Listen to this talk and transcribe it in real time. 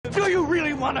you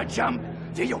really want to jump?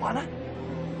 Do you want to?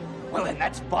 Well, then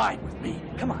that's fine with me.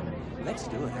 Come on, let's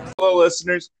do it. Hello,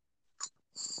 listeners.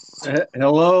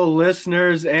 Hello,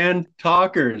 listeners and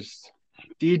talkers.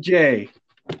 DJ.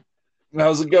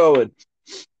 How's it going?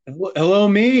 Hello,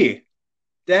 me.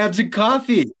 Dabs and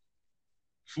Coffee.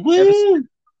 Woo! Episode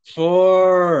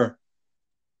 4.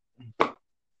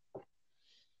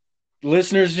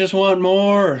 Listeners just want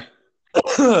more.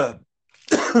 Oh,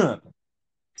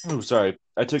 sorry.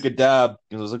 I took a dab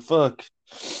because I was like, fuck.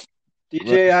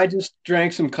 DJ, I just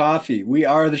drank some coffee. We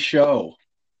are the show.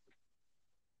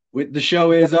 The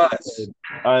show is us.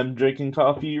 I'm drinking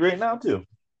coffee right now, too.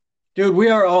 Dude, we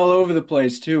are all over the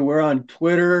place, too. We're on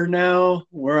Twitter now.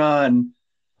 We're on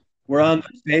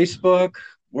Facebook.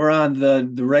 We're on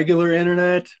the regular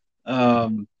internet.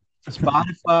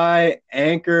 Spotify,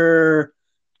 Anchor,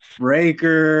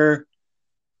 Breaker,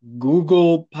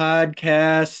 Google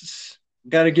Podcasts.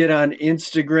 Got to get on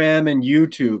Instagram and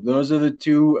YouTube. Those are the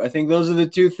two. I think those are the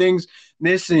two things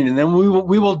missing, and then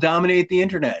we will dominate the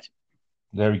internet.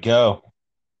 There we go.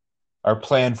 Our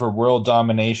plan for world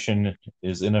domination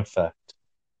is in effect.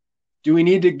 Do we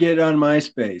need to get on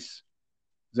MySpace?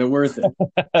 Is it worth it?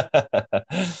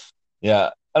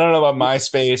 Yeah. I don't know about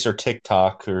MySpace or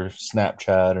TikTok or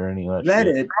Snapchat or any of that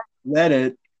shit.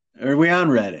 Reddit. Are we on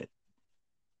Reddit?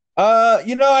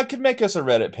 I could make us a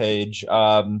Reddit page.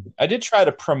 I did try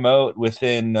to promote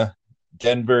within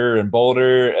Denver and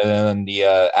Boulder, and then the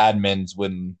admins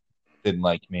didn't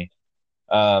like me.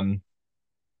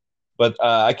 But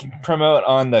I can promote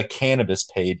on the cannabis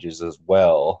pages as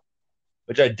well,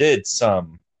 which I did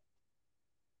some.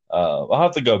 I'll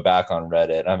have to go back on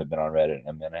Reddit. I haven't been on Reddit in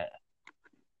a minute.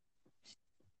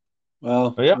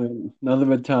 Well, yeah.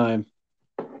 Another time.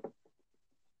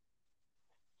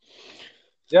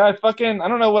 Yeah, I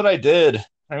don't know what I did.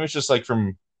 I was just like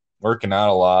from working out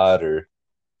a lot, or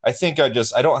I think I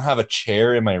don't have a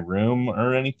chair in my room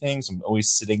or anything, so I'm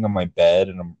always sitting on my bed,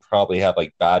 and I'm probably have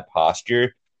like bad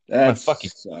posture. That fucking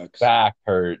sucks. Back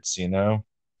hurts, you know?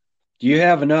 Do you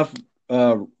have enough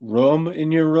room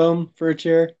in your room for a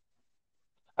chair?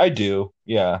 I do,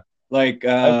 yeah. Like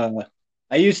I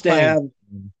used to have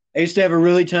a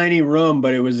really tiny room,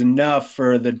 but it was enough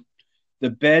for the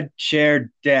bed,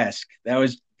 chair, desk. That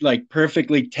was like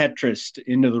perfectly Tetrised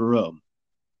into the room.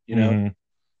 You know? Mm-hmm.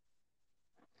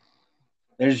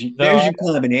 There's your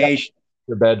combination.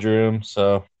 Your bedroom,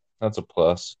 so that's a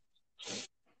plus.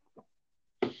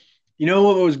 You know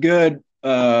what was good?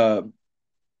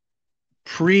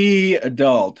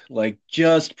 Pre-adult, like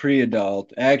just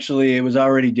pre-adult. Actually, it was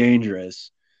already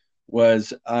dangerous.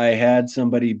 Was I had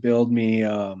somebody build me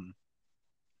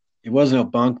it wasn't a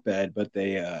bunk bed, but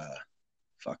they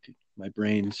my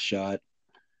brain's shot.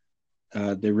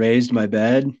 They raised my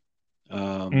bed.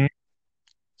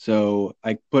 So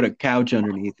I put a couch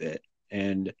underneath it,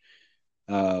 and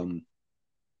I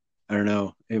don't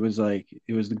know. It was the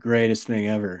greatest thing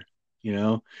ever, you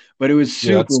know. But it was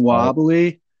super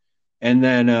wobbly, and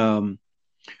then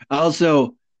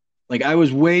also like I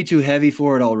was way too heavy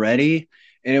for it already,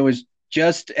 and it was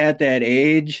just at that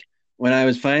age when I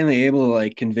was finally able to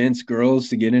like convince girls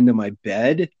to get into my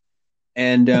bed,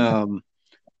 and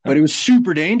but it was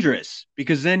super dangerous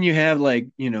because then you have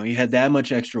you had that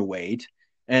much extra weight.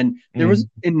 And there was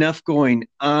enough going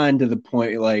on to the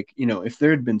point, if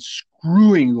there had been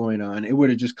screwing going on, it would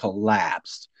have just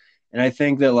collapsed. And I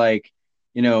think that, I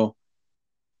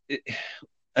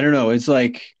don't know, it's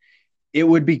like it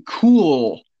would be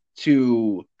cool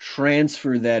to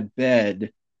transfer that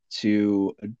bed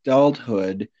to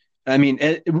adulthood. I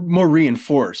mean, more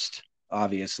reinforced,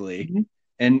 obviously,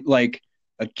 and like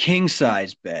a king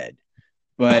size bed.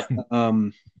 But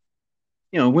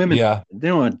women, they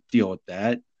don't want to deal with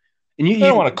that. And you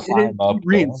don't want to climb up.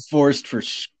 Reinforced for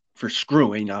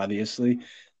screwing, obviously.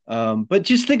 But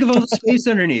just think of all the space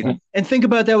underneath. And think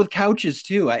about that with couches,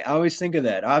 too. I always think of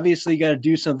that. Obviously, you got to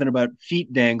do something about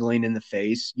feet dangling in the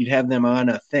face. You'd have them on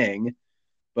a thing.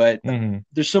 But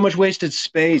there's so much wasted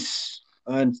space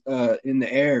in the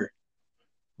air.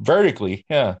 Vertically,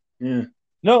 yeah. Yeah.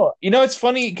 No, it's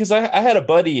funny because I had a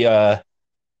buddy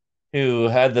who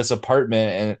had this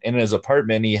apartment, and in his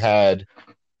apartment he had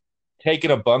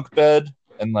taken a bunk bed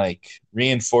and like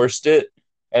reinforced it,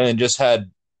 and then just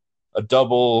had a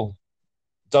double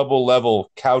level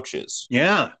couches.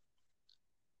 Yeah.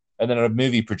 And then a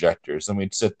movie projectors, and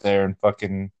we'd sit there and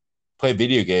fucking play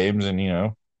video games, and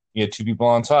you had two people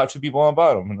on top, two people on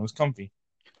bottom, and it was comfy.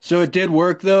 So it did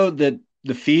work though, that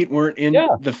the feet weren't in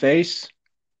the face?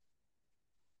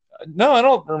 No, I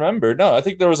don't remember. No, I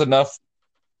think there was enough.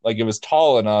 Like it was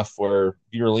tall enough where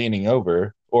you were leaning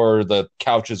over, or the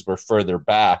couches were further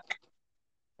back,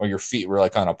 or your feet were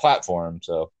like on a platform.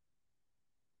 So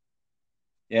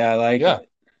Yeah, I like yeah, it.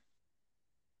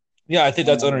 yeah, I think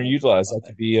that's underutilized. That could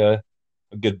Like, be a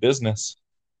good business.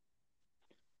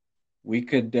 we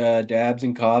could dabs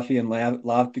and coffee and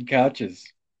lofted couches.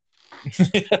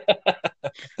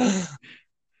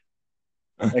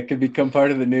 That could become part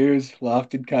of the news.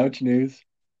 Lofted couch news.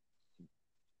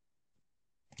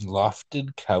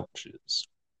 Lofted couches.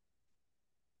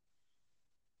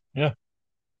 Yeah.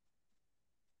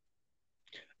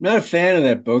 I'm not a fan of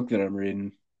that book that I'm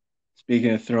reading.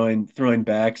 Speaking of throwing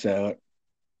backs out,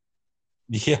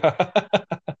 Yeah.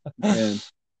 and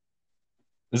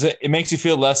It makes you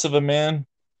feel less of a man?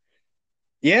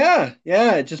 yeah,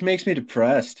 it just makes me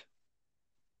depressed.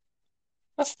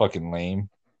 That's fucking lame.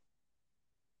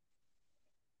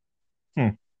 Hmm.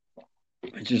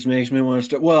 It just makes me want to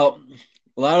start. Well,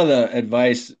 a lot of the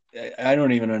advice, I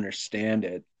don't even understand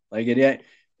it. Like it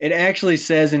actually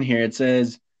says in here, it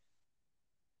says,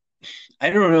 I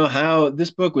don't know how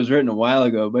this book was written a while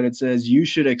ago, but it says you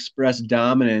should express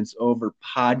dominance over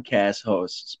podcast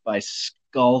hosts by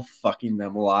skull fucking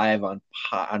them live on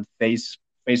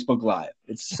Facebook Live.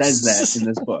 It says that in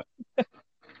this book.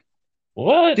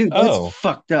 What? Dude, that's Oh,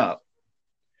 fucked up.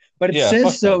 But it yeah. says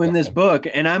Fuck that so in this guy. book,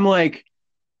 and I'm like,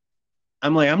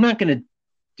 I'm not gonna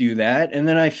do that. And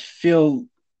then I feel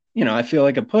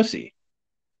like a pussy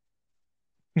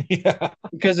Yeah.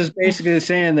 because it's basically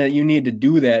saying that you need to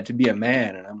do that to be a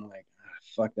man. And I'm like,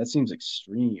 fuck, that seems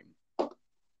extreme,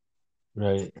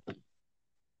 Right.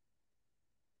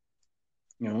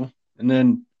 you know? And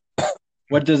then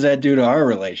what does that do to our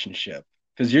relationship?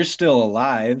 Because you're still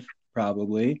alive,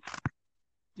 probably.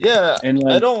 Yeah. And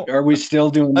I like, don't. are we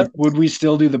still I, would we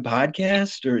still do the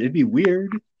podcast? Or it'd be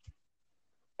weird.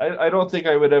 I don't think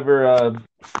I would ever.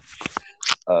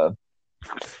 Uh,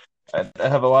 I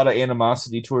have a lot of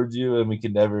animosity towards you, and we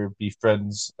can never be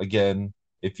friends again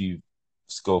if you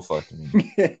skull fucking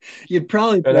me. You'd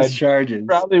probably And press charges.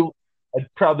 I'd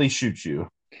probably shoot you.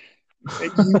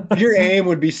 Your aim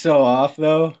would be so off,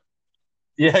 though.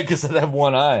 Yeah, because I'd have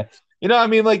one eye. I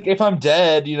mean, like if I'm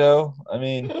dead, I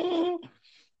mean,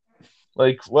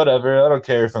 like whatever. I don't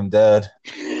care if I'm dead.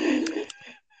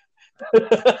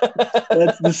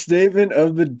 That's the statement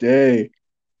of the day.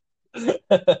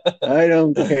 I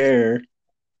don't care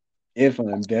if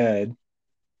I'm dead.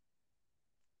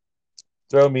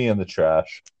 Throw me in the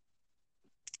trash.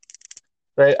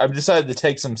 Right? I've decided to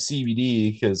take some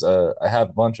CBD because I have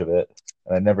a bunch of it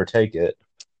and I never take it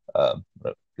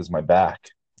because my back.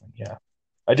 Yeah,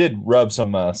 I did rub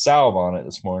some salve on it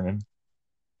this morning.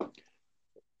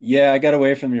 Yeah, I got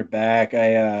away from your back.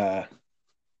 Yeah,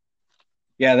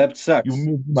 that You sucks.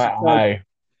 moved my eye.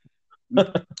 I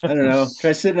don't know.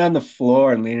 Try sitting on the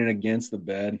floor and leaning against the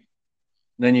bed.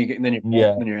 Yeah,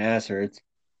 Then your ass hurts.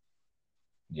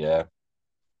 yeah.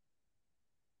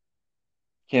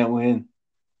 Can't win.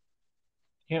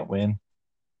 Can't win.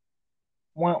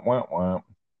 Wah, wah, wah.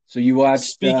 So you watched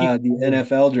Speaking, the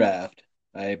NFL draft.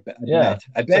 yeah.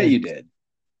 I bet So you did.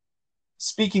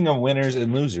 speaking of winners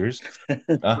and losers,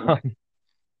 uh,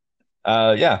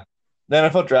 yeah, the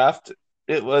NFL draft.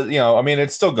 It was, I mean,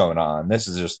 it's still going on. This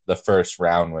is just the first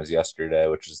round was yesterday,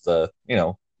 which is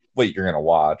what you're gonna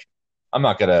watch. I'm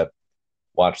not gonna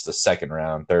watch the second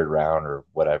round, third round, or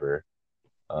whatever,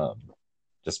 um,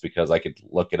 just because I could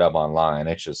look it up online.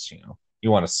 It's just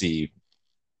you want to see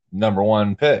number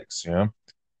one picks.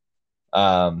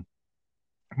 Um,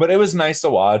 but it was nice to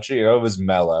watch. It was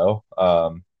mellow.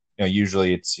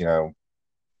 Usually it's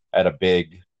at a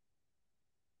big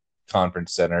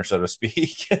conference center, so to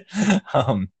speak.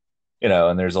 um,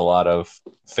 and there's a lot of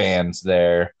fans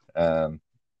there, and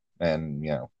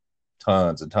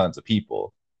tons and tons of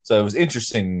people. So it was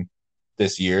interesting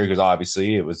this year because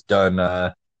obviously it was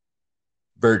done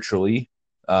virtually.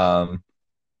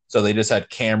 So they just had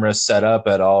cameras set up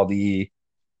at all the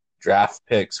draft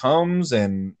picks' homes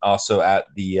and also at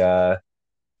the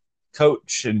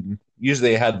coach. And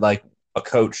usually they had like a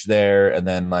coach there and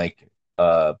then like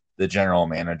the general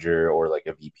manager or like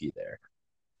a VP there.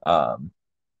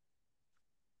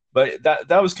 But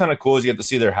that was kind of cool. Is you get to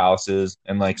see their houses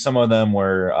and like some of them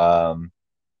were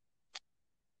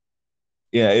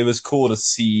yeah, it was cool to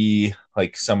see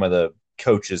like some of the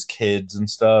coaches' kids and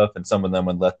stuff, and some of them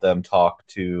would let them talk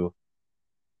to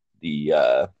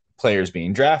the players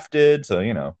being drafted. So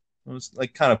it was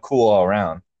like kind of cool all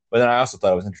around. But then I also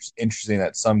thought it was interesting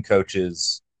that some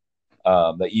coaches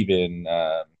that even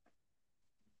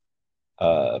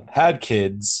had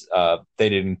kids, they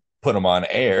didn't put them on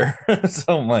air.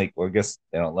 So I'm like, well, I guess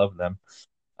they don't love them.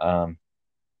 Um,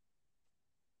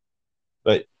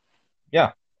 but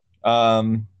yeah.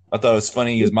 I thought it was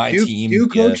funny because my team. Do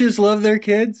coaches love their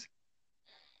kids?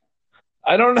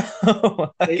 I don't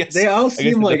know. They all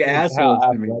seem like assholes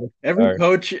to me. Every are.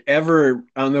 coach ever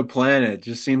on the planet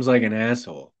just seems like an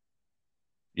asshole.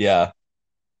 Yeah,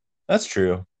 that's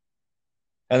true.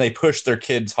 And they push their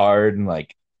kids hard and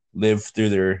like live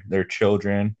through their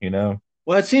children, you know?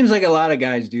 Well, it seems like a lot of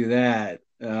guys do that.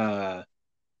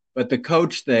 But the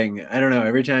coach thing, I don't know.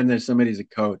 Every time there's somebody's a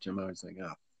coach, I'm always like,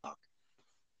 oh, fuck.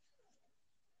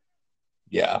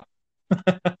 Yeah.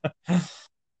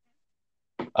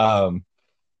 um,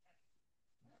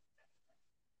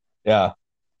 yeah.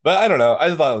 But I don't know.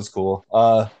 I thought it was cool.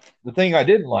 The thing I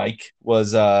didn't like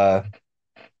was, you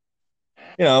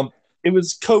know, it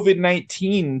was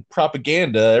COVID-19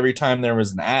 propaganda every time there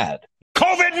was an ad.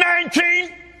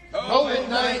 COVID-19!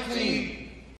 COVID-19!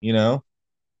 You know,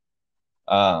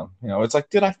 it's like,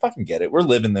 dude, I fucking get it. We're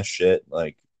living this shit.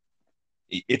 Like,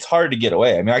 it's hard to get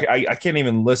away. I mean, I can't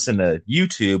even listen to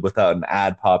YouTube without an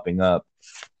ad popping up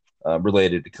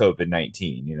related to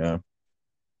COVID-19, you know?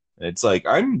 It's like,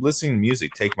 I'm listening to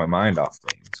music, take my mind off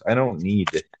things. I don't need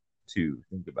to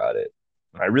think about it.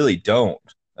 I really don't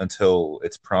until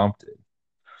it's prompted.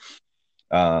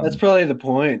 That's probably the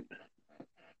point.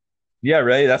 Yeah,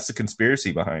 right? That's the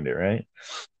conspiracy behind it, right?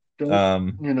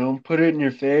 Don't, put it in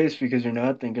your face because you're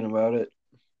not thinking about it.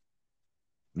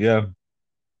 Yeah.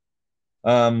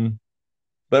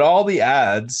 But all the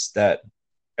ads that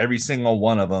every single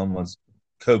one of them was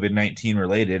COVID-19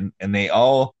 related, and they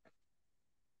all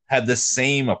had the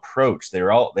same approach. They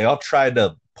all tried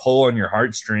to pull on your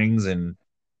heartstrings and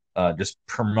just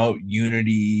promote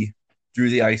unity through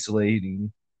the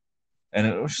isolating. And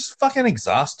it was just fucking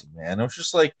exhausting, man. It was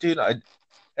just like, dude,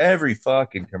 every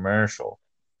fucking commercial.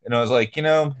 And I was like,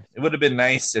 it would have been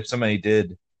nice if somebody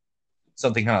did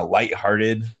something kind of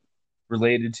lighthearted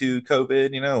related to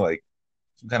COVID, like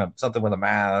some kind of something with a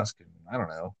mask. And I don't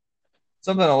know,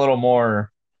 something a little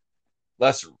more,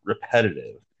 less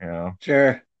repetitive,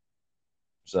 Sure.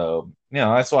 So,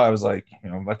 that's why I was like,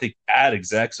 I think ad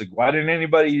execs, like, why didn't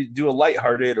anybody do a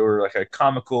lighthearted or like a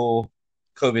comical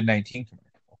COVID-19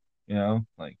 commercial?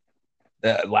 Like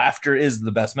that laughter is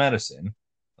the best medicine.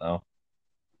 So.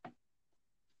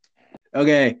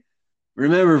 Okay.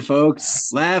 Remember,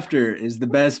 folks, laughter is the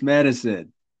best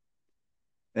medicine.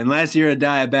 Unless you're a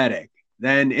diabetic,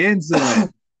 then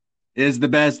insulin is the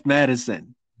best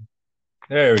medicine.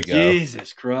 There we go.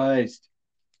 Jesus Christ.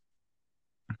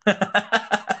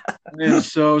 I'm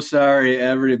so sorry,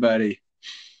 everybody.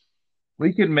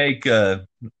 We could make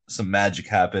some magic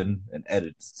happen and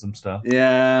edit some stuff.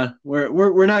 Yeah,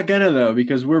 we're not gonna though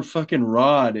because we're fucking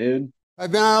raw, dude.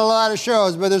 I've been on a lot of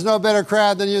shows, but there's no better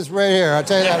crowd than you right here. I'll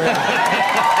tell you that right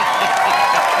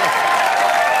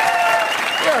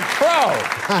now. You're a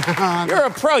pro. You're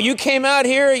a pro. You came out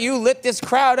here, you lit this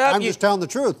crowd up. I'm just telling the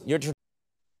truth. You're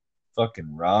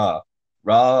fucking raw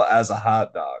as a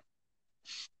hot dog.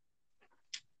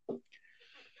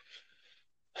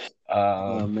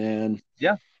 Oh man.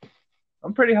 Yeah,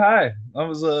 I'm pretty high. That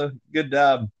was a good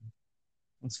dab.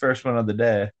 It's first one of the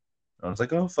day. I was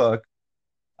like, oh fuck.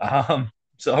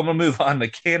 So I'm gonna move on to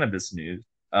cannabis news.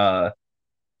 In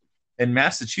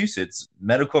Massachusetts,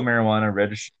 medical marijuana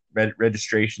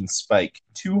registration spike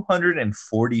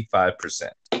 245%.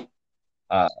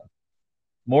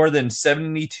 More than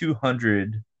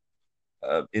 7,200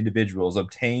 individuals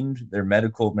obtained their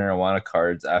medical marijuana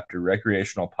cards after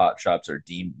recreational pot shops are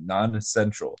deemed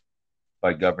non-essential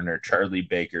by Governor Charlie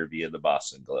Baker via the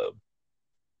Boston Globe.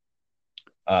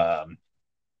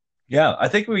 Yeah, I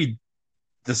think we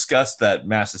discussed that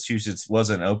Massachusetts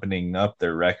wasn't opening up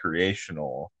their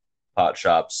recreational pot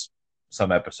shops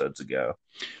some episodes ago.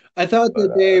 I thought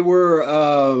that they were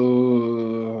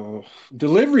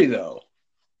delivery though.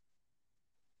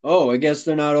 Oh, I guess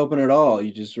they're not open at all.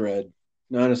 You just read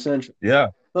non-essential. Yeah.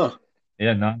 Huh.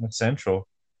 Yeah, non-essential.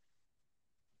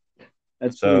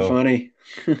 That's pretty funny.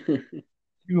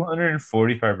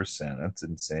 245%. That's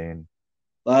insane.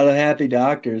 A lot of happy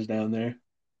doctors down there.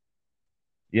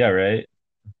 Yeah, right.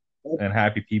 And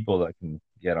happy people that can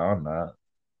get on that.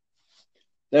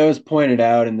 That was pointed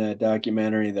out in that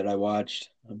documentary that I watched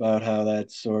about how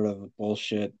that's sort of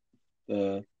bullshit,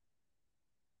 the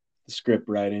script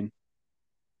writing.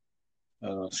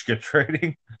 Script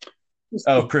writing?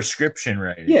 Oh, prescription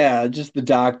writing. Yeah, just the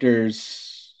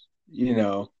doctors,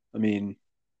 I mean,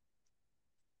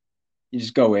 you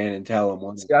just go in and tell them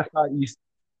one. See, I thought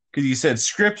because you said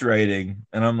script writing,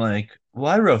 and I'm like, well,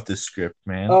 I wrote this script,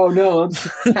 man. Oh, no.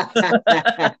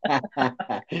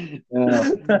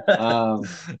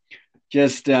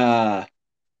 Just,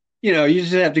 you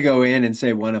just have to go in and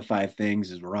say one of 5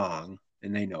 things is wrong,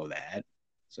 and they know that.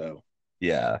 So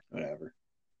Yeah. Whatever.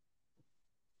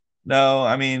 No,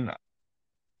 I mean,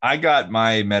 I got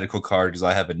my medical card because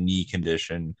I have a knee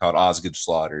condition called Osgood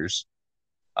Slaughters.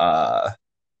 And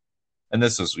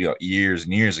this was years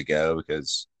and years ago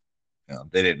because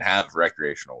they didn't have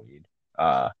recreational weed.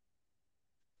 But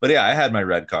yeah, I had my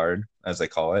red card, as they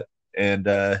call it. And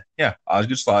yeah,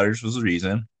 Osgood Slaughters was the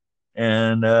reason.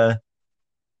 And I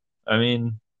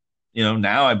mean,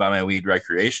 now I buy my weed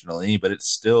recreationally, but it's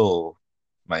still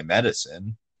my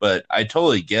medicine. But I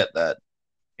totally get that.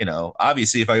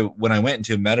 Obviously, when I went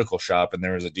into a medical shop and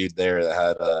there was a dude there that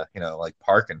had, like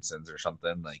Parkinson's or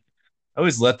something, like I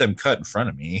always let them cut in front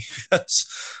of me because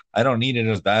I don't need it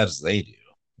as bad as they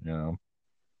do.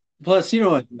 Plus,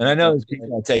 and I know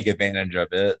people take advantage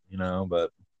of it,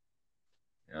 but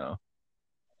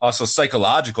also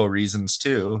psychological reasons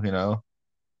too,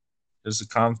 just it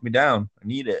calms me down. I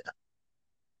need it.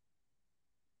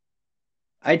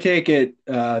 I take it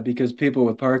because people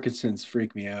with Parkinson's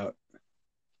freak me out.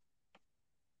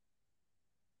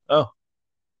 Oh.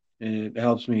 And it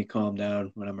helps me calm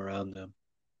down when I'm around them.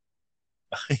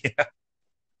 Yeah.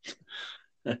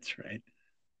 That's right.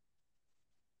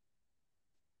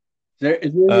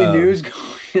 Is there any news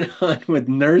going on with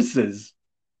nurses?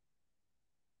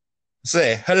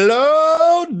 Say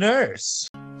hello, nurse.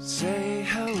 Say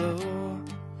hello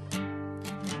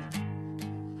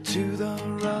to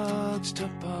the Rog's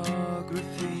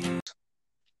topography.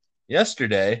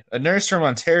 Yesterday, a nurse from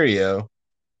Ontario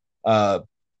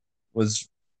was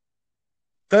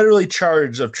federally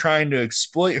charged of trying to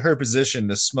exploit her position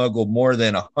to smuggle more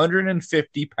than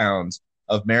 150 pounds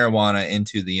of marijuana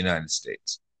into the United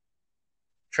States.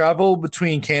 Travel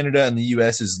between Canada and the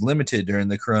U.S. is limited during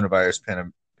the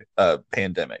coronavirus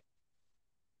pandemic.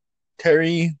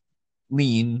 Terry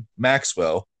Lean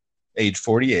Maxwell, age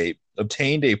 48,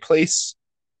 obtained a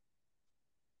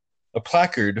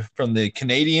placard from the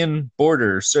Canadian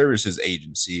Border Services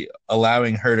Agency,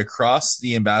 allowing her to cross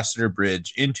the Ambassador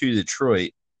Bridge into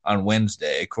Detroit on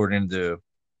Wednesday, according to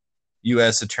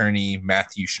U.S. Attorney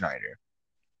Matthew Schneider.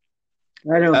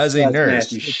 I don't As a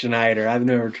nurse, Matthew Schneider. I've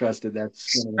never trusted that.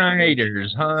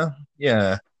 Schneiders, huh?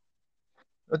 Yeah.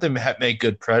 But they make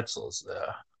good pretzels,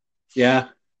 though. Yeah.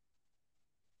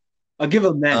 I'll give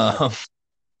them that.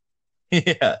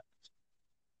 Yeah.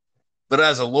 But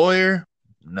as a lawyer,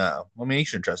 no. I mean, you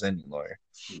shouldn't trust any lawyer.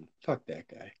 Fuck that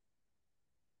guy.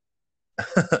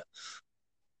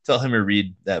 Tell him to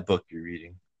read that book you're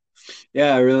reading.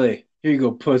 Yeah, really. Here you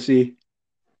go, pussy.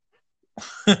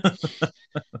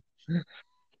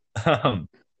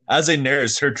 As a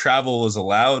nurse, her travel was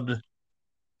allowed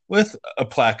with a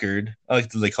placard. I like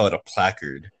that they call it a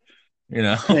placard. I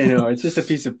know. It's just a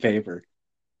piece of paper.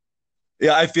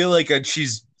 Yeah, I feel like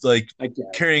she's like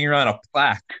carrying around a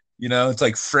plaque. It's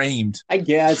like framed. I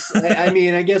guess. I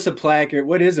mean, I guess a placard.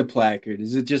 What is a placard?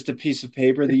 Is it just a piece of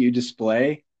paper that you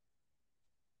display?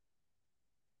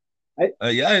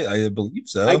 Yeah, I believe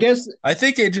so. I guess. I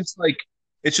think it's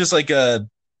just like a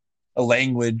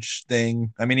language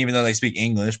thing. I mean, even though they speak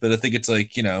English, but I think it's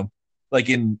like, like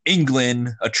in England,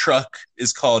 a truck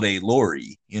is called a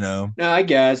lorry, No, I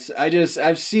guess.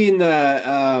 I've seen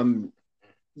the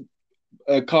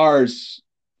cars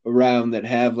around that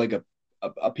have like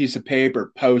a piece of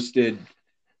paper posted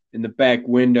in the back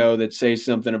window that say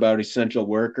something about essential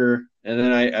worker. And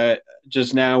then I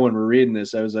just now when we're reading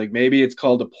this, I was like, maybe it's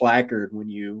called a placard when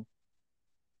you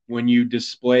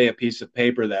display a piece of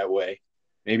paper that way.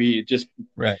 Maybe it just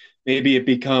Maybe it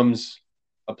becomes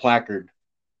a placard.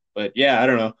 But yeah, I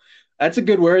don't know. That's a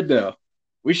good word though.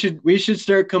 We should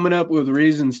start coming up with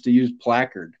reasons to use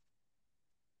placard.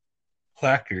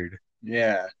 Placard.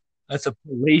 Yeah. That's a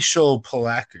palatial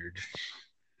placard.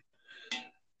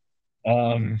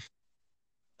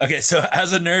 Okay, so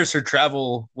as a nurse, her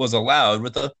travel was allowed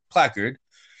with a placard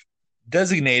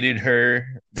designating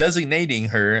her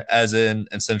as an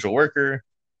essential worker.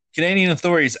 Canadian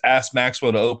authorities asked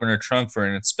Maxwell to open her trunk for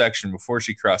an inspection before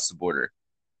she crossed the border.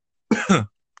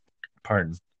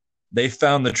 Pardon. They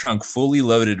found the trunk fully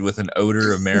loaded with an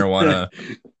odor of marijuana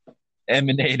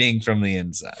emanating from the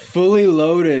inside. Fully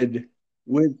loaded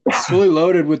with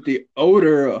the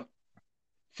odor.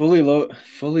 Fully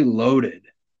loaded.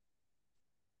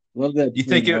 Love that. You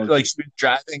think it like she was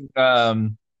driving a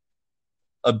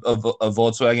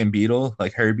Volkswagen Beetle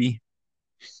like Herbie,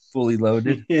 fully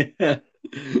loaded? Yeah,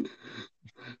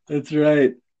 that's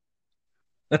right.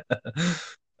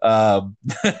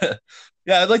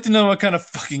 Yeah, I'd like to know what kind of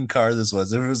fucking car this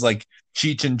was. If it was like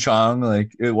Cheech and Chong,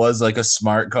 like it was like a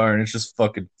smart car and it's just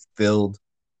fucking filled,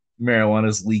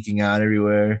 marijuana's leaking out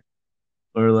everywhere,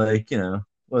 or like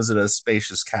was it a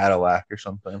spacious Cadillac or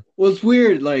something? Well, it's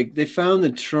weird. Like they found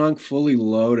the trunk fully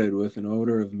loaded with an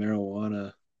odor of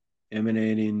marijuana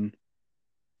emanating.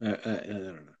 I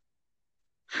don't know.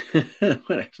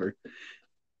 Whatever.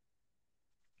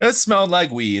 It smelled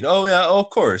like weed. Oh yeah, of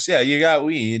course. Yeah, you got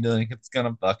weed. Like it's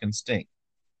gonna fucking stink.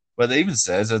 But it even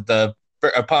says that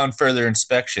upon further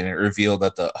inspection, it revealed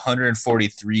that the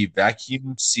 143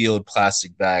 vacuum sealed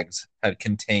plastic bags had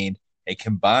contained a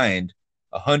combined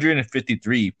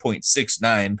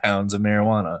 153.69 pounds of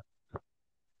marijuana.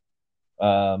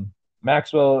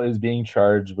 Maxwell is being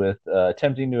charged with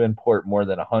attempting to import more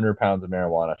than 100 pounds of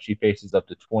marijuana. She faces up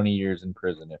to 20 years in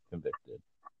prison if convicted.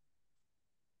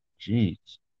 Jeez.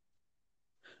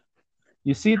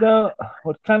 You see, though,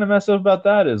 what's kind of messed up about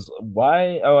that is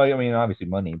why? Oh, I mean, obviously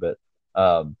money, but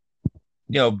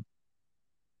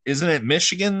isn't it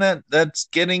Michigan that's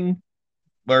getting,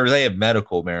 or they have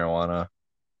medical marijuana?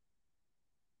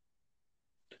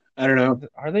 I don't know.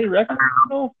 Are they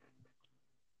recreational?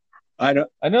 I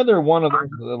know they're one of those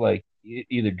that like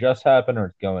either just happened or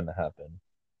it's going to happen.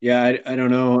 Yeah, I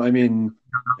don't know. I mean,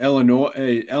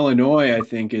 Illinois, I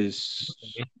think is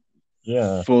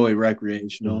fully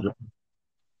recreational.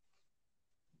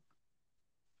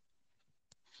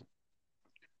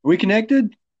 Are we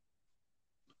connected?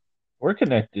 We're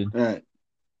connected. All right.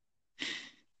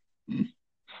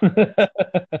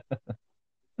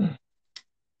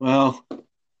 Well,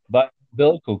 by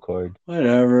umbilical cord.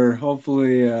 Whatever.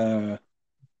 Hopefully, I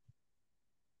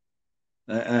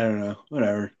don't know.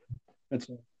 Whatever. It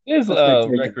is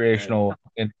recreational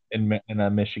in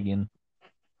Michigan.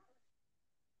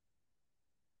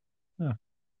 Huh.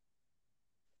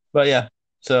 But yeah,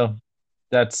 so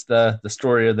that's the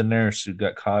story of the nurse who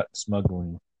got caught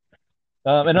smuggling.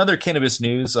 In other cannabis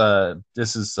news,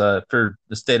 this is for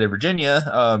the state of Virginia.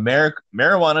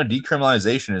 Marijuana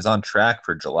decriminalization is on track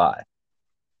for July.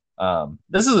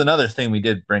 This is another thing we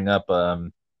did bring up,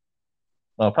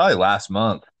 probably last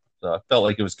month. So I felt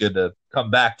like it was good to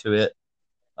come back to it.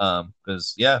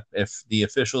 Because, if the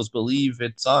officials believe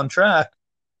it's on track,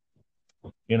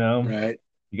 right.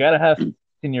 You got to have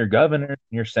in your governor and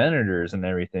your senators and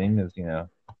everything, because,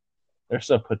 they're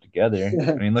so put together.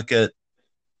 I mean, look at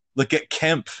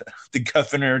Kemp, the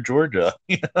governor of Georgia.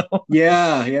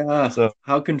 Yeah. So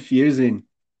how confusing.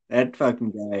 That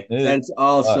fucking guy. That's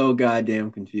all so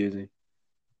goddamn confusing.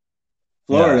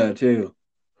 Florida, too.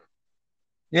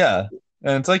 Yeah.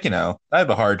 And it's like, I have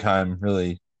a hard time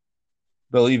really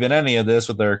believing any of this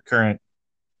with our current,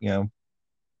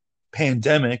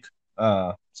 pandemic.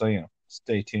 So,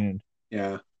 stay tuned.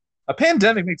 Yeah. A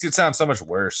pandemic makes it sound so much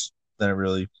worse than it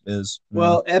really is.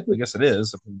 Well, I guess it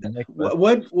is. A pandemic,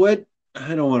 what?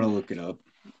 I don't want to look it up.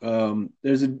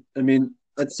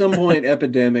 At some point,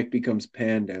 epidemic becomes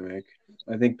pandemic.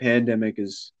 I think pandemic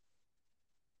is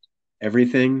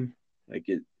everything. Like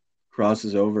it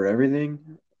crosses over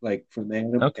everything, like from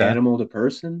animal to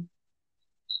person.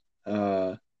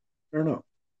 I don't know.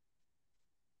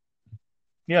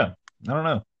 Yeah, I don't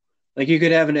know. Like you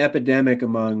could have an epidemic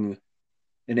among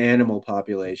an animal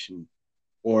population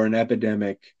or an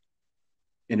epidemic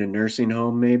in a nursing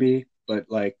home, maybe. But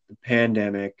like the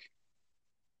pandemic,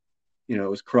 it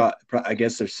was I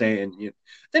guess they're saying.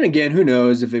 Then again, who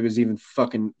knows if it was even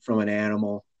fucking from an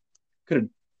animal? Could have.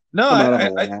 No,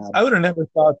 I would have never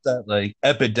thought that like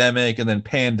epidemic and then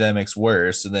pandemic's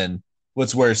worse, and then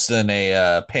what's worse than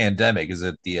a pandemic? Is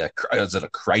it is it a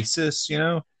crisis?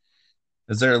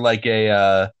 Is there like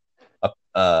a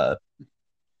like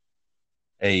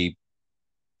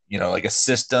a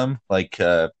system like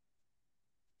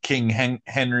King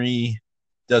Henry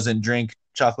doesn't drink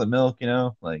chocolate milk,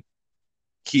 like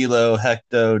kilo,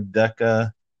 hecto,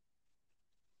 deca.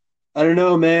 I don't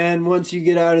know, man. Once you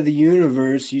get out of the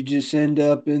universe, you just end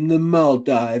up in the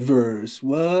multiverse.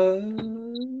 What?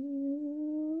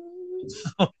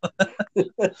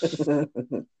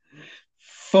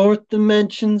 Fourth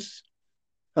dimensions?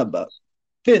 How about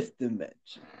fifth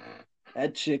dimension?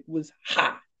 That chick was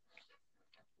hot.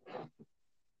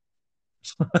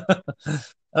 I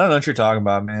don't know what you're talking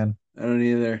about, man. I don't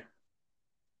either.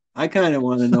 I kind of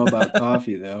want to know about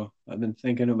coffee, though. I've been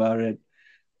thinking about it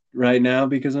right now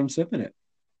because I'm sipping it.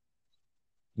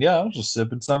 Yeah, I was just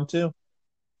sipping some too.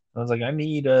 I was like, I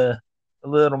need a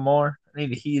little more. I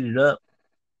need to heat it up.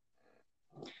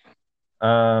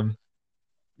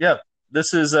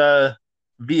 This is via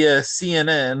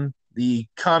CNN, the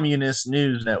Communist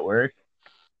News Network.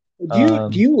 Do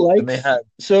you like?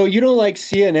 So you don't like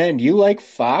CNN? Do you like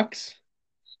Fox?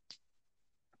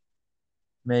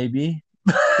 Maybe.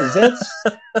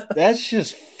 That's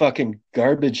just fucking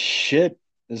garbage shit.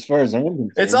 as far as I'm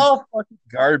concerned. It's all fucking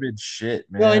garbage shit,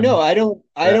 man. Well, I know.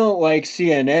 I don't like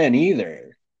CNN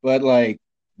either, but like,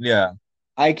 yeah,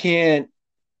 I can't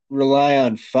rely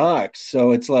on Fox,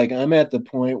 so it's like I'm at the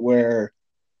point where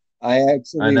I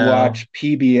actually watch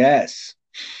PBS.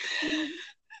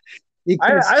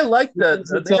 I like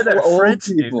that. They had that old French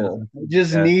people. news. I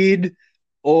just need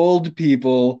old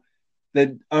people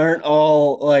that aren't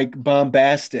all like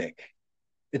bombastic.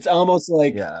 It's almost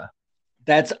like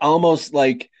that's almost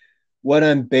like what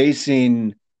I'm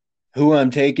basing who I'm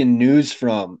taking news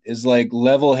from is like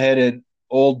level-headed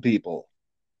old people.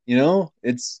 You know,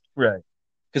 it's right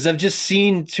because I've just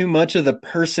seen too much of the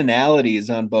personalities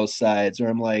on both sides where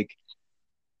I'm like,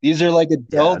 these are like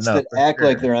adults that act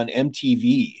like they're on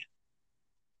MTV.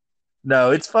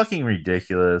 No, it's fucking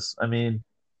ridiculous. I mean,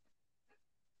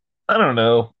 I don't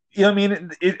know. Yeah, I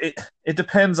mean, it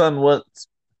depends on what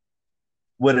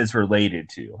it's related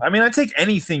to. I mean, I take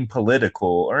anything political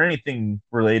or anything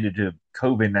related to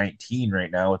COVID-19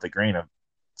 right now with a grain of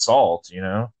salt, you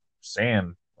know,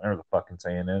 sand, whatever the fucking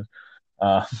saying is.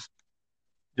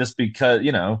 Just because,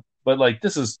 you know, but like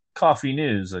this is coffee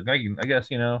news. Like I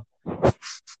guess, you know,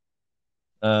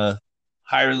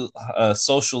 higher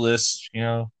socialists, you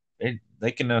know,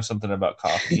 they can know something about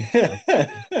coffee.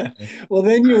 Well,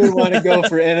 then you would want to go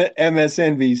for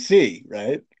MSNBC,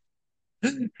 right?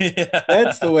 Yeah.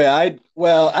 That's the way I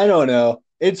don't know.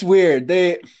 It's weird.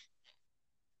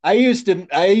 I used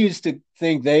to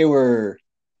think they were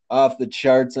off the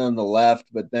charts on the left,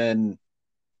 but then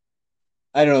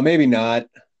I don't know, maybe not.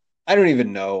 I don't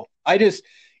even know. I just,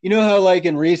 you know how like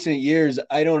in recent years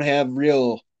I don't have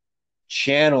real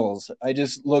channels. I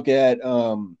just look at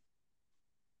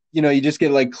you know, you just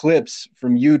get like clips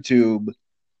from YouTube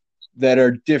that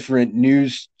are different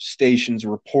news stations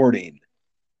reporting.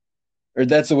 Or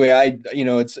that's the way I, you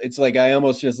know, it's like I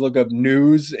almost just look up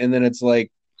news and then it's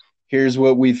like, here's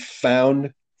what we've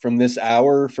found from this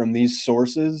hour from these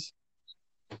sources.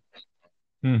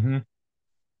 Mm-hmm.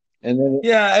 And then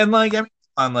and like I mean,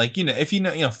 on like you know, if you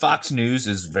know, Fox News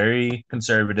is very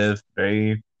conservative,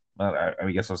 very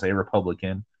I guess I'll say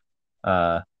Republican.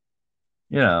 You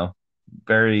know,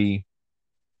 very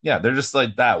they're just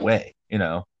like that way, you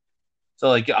know. So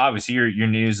like obviously your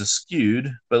news is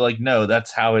skewed, but like no,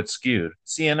 that's how it's skewed.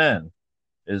 CNN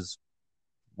is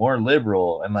more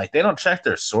liberal and like they don't check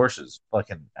their sources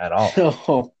fucking at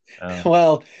all.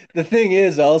 Well, the thing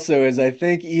is also is I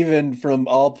think even from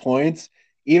all points,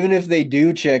 even if they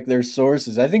do check their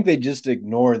sources, I think they just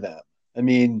ignore them. I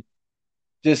mean,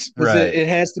 just because it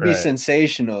has to be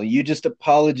sensational. You just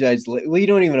apologize. Well, you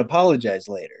don't even apologize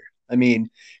later. I mean,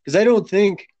 because I don't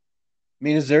think. I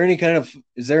mean, is there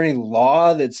any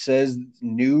law that says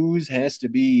news has to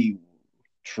be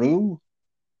true?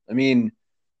 I mean,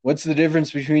 what's the difference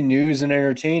between news and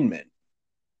entertainment?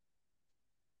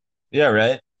 Yeah,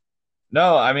 right.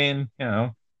 No, I mean, you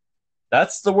know,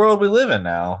 that's the world we live in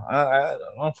now. I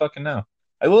don't fucking know.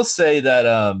 I will say that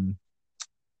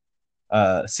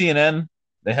CNN,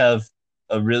 they have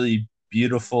a really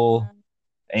beautiful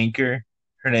anchor.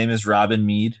 Her name is Robin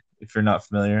Mead, if you're not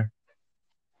familiar.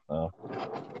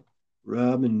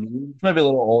 Robin Mead? She might be a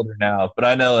little older now, but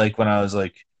I know like when I was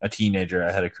like a teenager,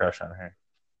 I had a crush on her.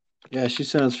 Yeah, she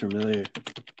sounds familiar.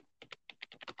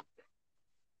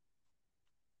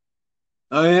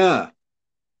 Oh, yeah.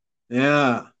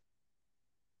 Yeah.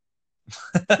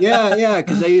 yeah,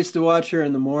 because I used to watch her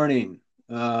in the morning.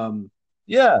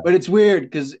 Yeah. But it's weird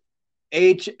because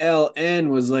HLN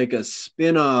was like a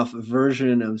spin-off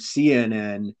version of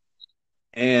CNN.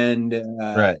 And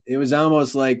it was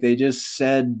almost like they just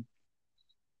said,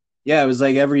 it was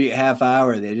like every half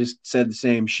hour they just said the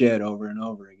same shit over and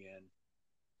over again.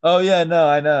 Oh yeah, no,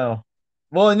 I know.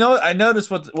 Well, I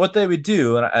noticed what they would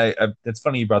do, and I it's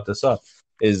funny you brought this up,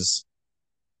 is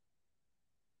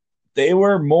they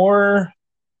were more,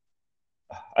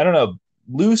 I don't know,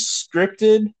 loose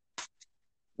scripted,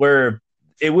 where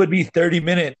it would be 30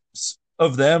 minutes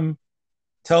of them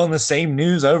telling the same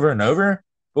news over and over.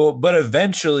 But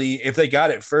eventually, if they got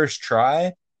it first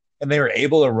try and they were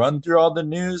able to run through all the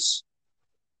news,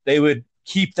 they would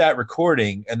keep that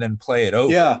recording and then play it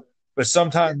over. Yeah. But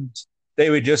sometimes they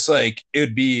would just like, it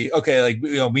would be, okay, like,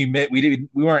 you know, we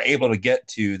weren't able to get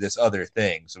to this other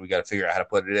thing, so we got to figure out how to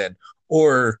put it in.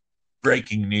 Or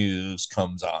breaking news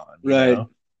comes on. Right. Know?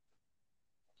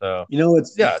 So, you know,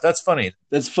 that's funny.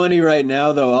 That's funny right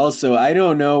now, though. Also, I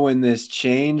don't know when this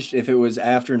changed, if it was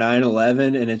after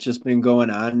 9/11 and it's just been going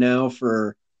on now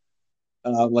for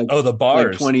the bars,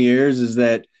 like 20 years. Is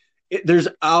that there's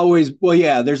always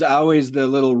the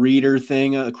little reader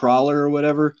thing, a crawler or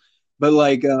whatever. But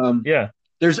like,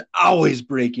 there's always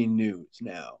breaking news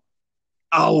now.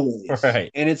 always.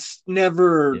 Right. And it's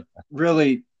never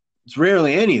really, it's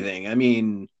rarely anything. I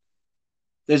mean,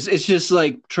 it's just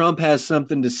like Trump has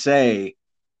something to say,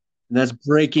 and that's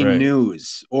breaking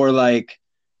news. Or like,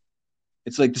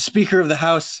 it's like the Speaker of the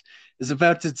House is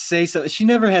about to say something. She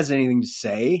never has anything to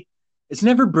say. It's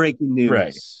never breaking news. Right.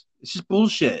 It's just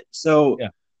bullshit. So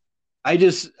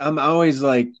I'm always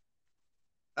like,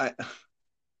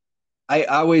 I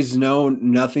always know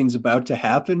nothing's about to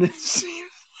happen.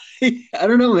 I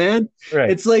don't know, man.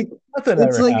 Right. It's like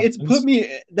it's put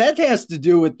me. That has to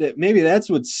do with it. Maybe that's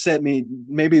what set me.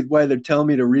 Maybe why they're telling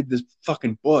me to read this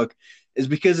fucking book is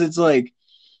because it's like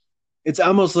it's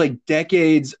almost like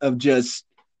decades of just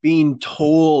being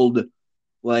told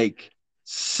like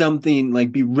something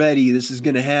like be ready. This is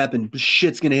gonna happen.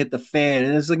 Shit's gonna hit the fan,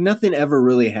 and it's like nothing ever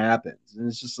really happens, and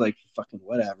it's just like fucking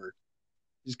whatever.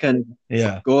 Just kind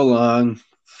of go along,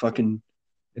 fucking.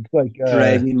 It's like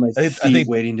dragging my feet,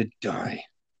 waiting to die.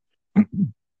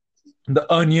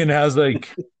 The Onion has like,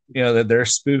 their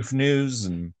spoof news,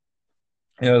 and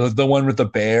the one with the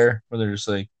bear where they're just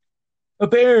like, a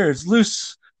bear is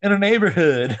loose in a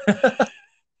neighborhood.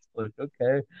 Like,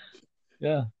 okay,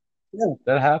 yeah,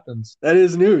 that happens. That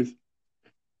is news.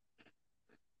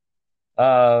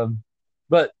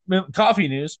 But coffee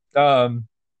news.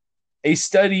 A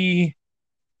study.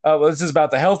 This is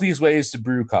about the healthiest ways to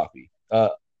brew coffee.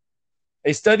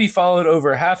 A study followed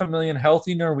over 500,000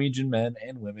 healthy Norwegian men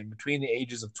and women between the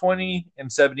ages of 20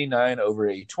 and 79 over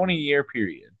a 20-year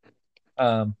period.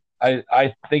 I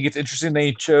think it's interesting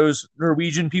they chose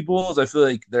Norwegian people, as I feel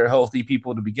like they're healthy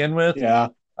people to begin with. Yeah.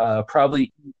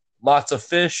 Probably lots of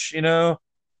fish, I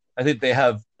think they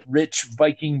have rich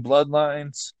Viking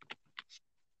bloodlines.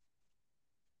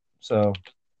 So,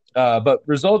 but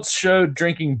results showed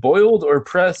drinking boiled or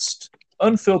pressed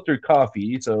unfiltered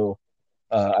coffee, so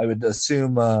I would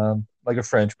assume like a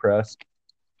French press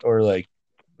or like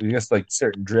I guess like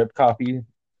certain drip coffee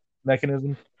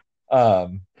mechanism. But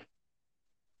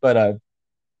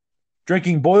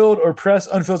drinking boiled or pressed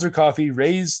unfiltered coffee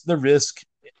raised the risk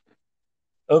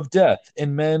of death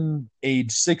in men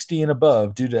age 60 and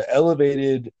above due to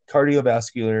elevated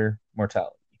cardiovascular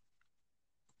mortality.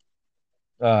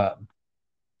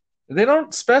 They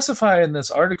don't specify in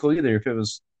this article either if it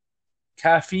was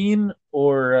caffeine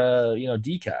or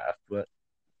decaf, but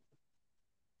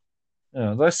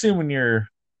I assume when you're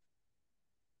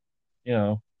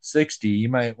 60 you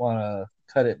might want to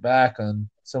cut it back on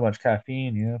so much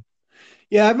caffeine.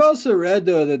 Yeah, I've also read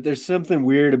though that there's something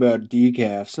weird about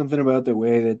decaf, something about the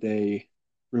way that they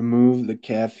remove the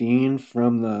caffeine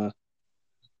from the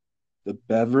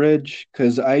beverage,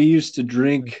 because I used to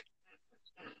drink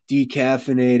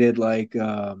decaffeinated like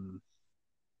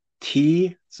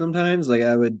tea sometimes. Like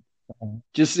I would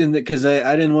just because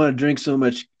I didn't want to drink so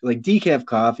much like decaf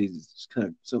coffee is just kind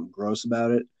of something gross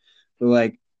about it. But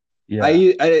like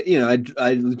I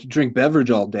drink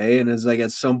beverage all day, and it's like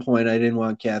at some point I didn't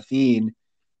want caffeine,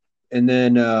 and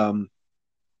then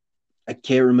I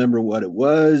can't remember what it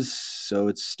was, so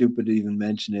it's stupid to even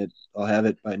mention it. I'll have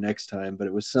it by next time, but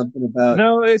it was something about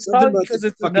it's probably because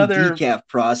it's fucking another decaf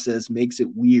process makes it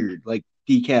weird, like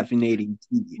decaffeinating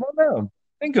tea. Well, no,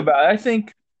 think about it. I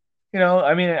think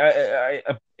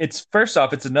it's first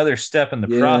off, it's another step in the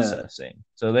processing,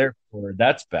 so therefore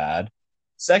that's bad.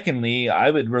 Secondly, I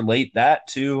would relate that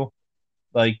to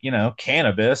like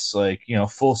cannabis, like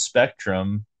full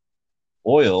spectrum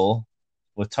oil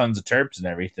with tons of terps and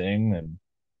everything, and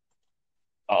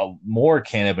more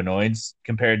cannabinoids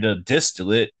compared to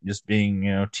distillate just being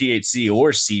THC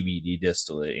or CBD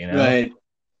distillate, right?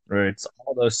 Where it's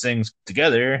all those things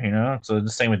together, so the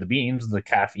same with the beans, the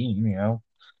caffeine,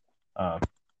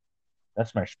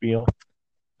 that's my spiel.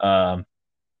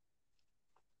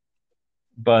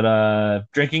 But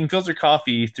drinking filtered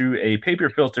coffee through a paper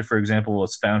filter, for example,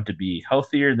 was found to be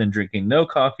healthier than drinking no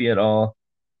coffee at all.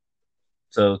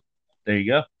 So there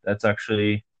you go. That's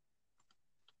actually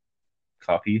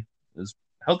coffee is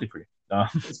healthy for you.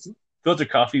 Filtered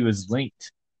coffee was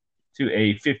linked to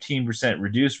a 15%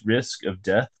 reduced risk of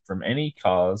death from any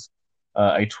cause,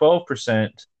 a 12%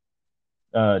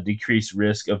 decreased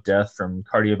risk of death from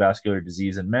cardiovascular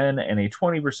disease in men, and a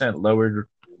 20% lowered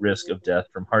risk of death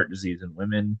from heart disease in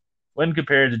women when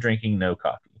compared to drinking no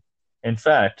coffee. In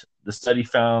fact, the study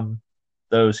found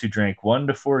those who drank 1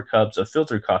 to 4 cups of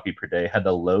filtered coffee per day had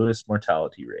the lowest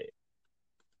mortality rate.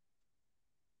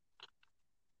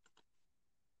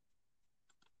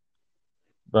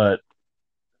 But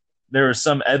there were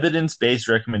some evidence-based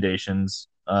recommendations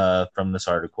from this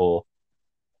article.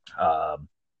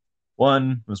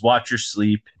 One was watch your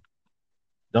sleep.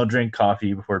 Don't drink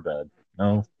coffee before bed.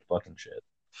 No fucking shit.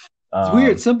 It's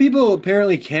weird. Some people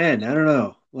apparently can. I don't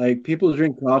know. Like people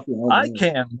drink coffee all I day.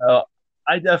 can.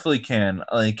 I definitely can.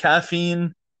 Like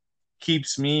caffeine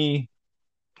keeps me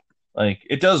like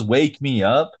it does wake me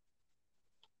up,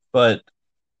 but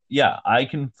yeah, I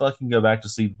can fucking go back to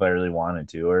sleep if I really wanted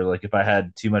to, or like if I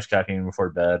had too much caffeine before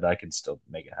bed, I can still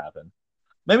make it happen.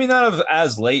 Maybe not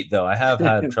as late though. I have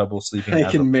had trouble sleeping. I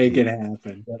as can of make late. it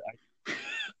happen.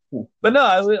 But no,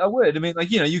 I would. I mean,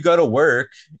 like you go to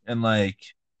work and like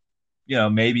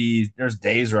maybe there's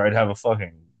days where I'd have a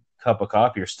fucking cup of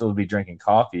coffee or still be drinking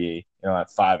coffee,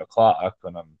 at 5 o'clock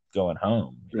when I'm going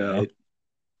home. Right.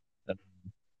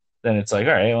 Then it's like,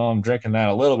 all right, well, I'm drinking that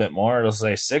a little bit more. It'll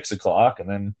say 6 o'clock, and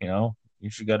then you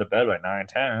should go to bed by 9,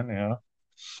 10.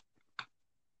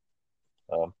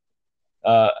 So,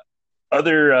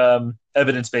 other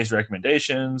evidence-based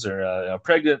recommendations or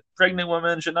pregnant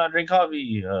women should not drink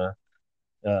coffee.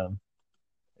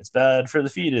 It's bad for the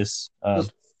fetus.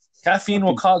 Caffeine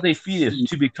will cause a fetus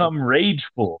to become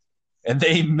rageful, and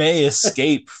they may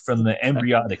escape from the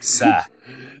embryonic sac.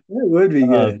 That would be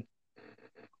good.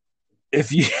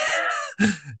 If you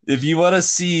if you want to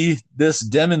see this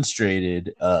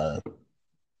demonstrated,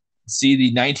 see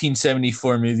the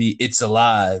 1974 movie "It's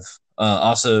Alive."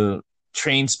 Also,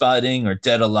 Trainspotting or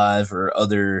Dead Alive or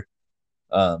other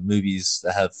movies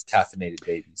that have caffeinated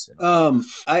babies.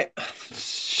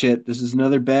 This is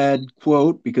another bad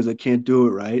quote because I can't do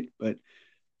it right, but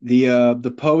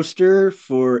the poster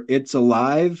for It's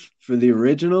Alive for the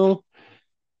original,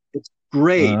 it's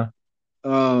great.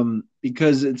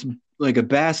 Because it's like a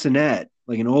bassinet,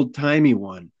 like an old timey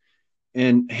one,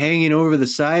 and hanging over the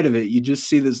side of it, you just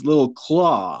see this little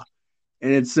claw,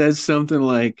 and it says something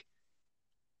like,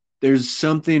 "There's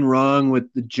something wrong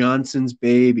with the Johnson's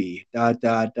baby. ...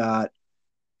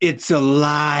 It's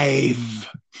alive."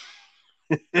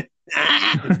 It's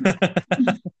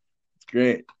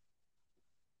great.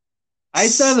 I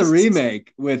saw the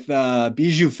remake with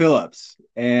Bijou Phillips,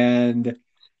 and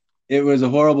it was a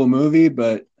horrible movie,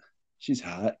 but she's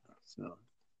hot. So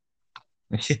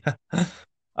yeah,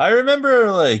 I remember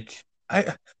like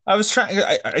I was trying.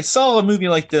 I saw a movie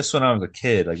like this when I was a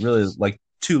kid, like really like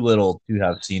too little to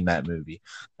have seen that movie,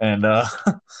 and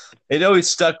it always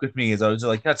stuck with me as I was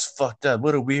like, "That's fucked up.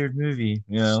 What a weird movie,"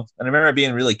 And I remember it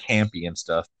being really campy and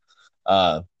stuff.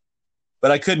 But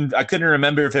I couldn't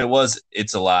remember if it was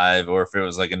It's Alive or if it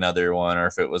was like another one or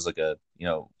if it was like a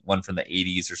one from the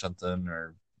 80s or something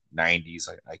or 90s.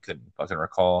 I couldn't fucking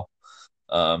recall.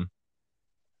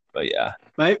 But yeah,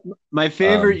 my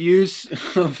favorite use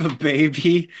of a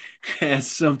baby as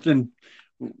something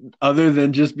other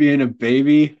than just being a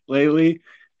baby lately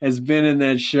has been in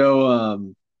that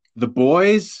show The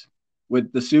Boys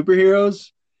with the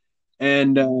superheroes.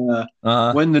 And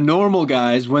when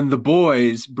the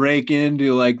boys break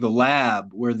into like the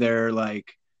lab where they're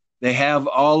like, they have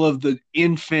all of the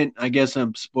infant, I guess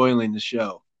I'm spoiling the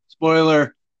show.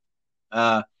 Spoiler.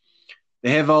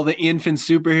 They have all the infant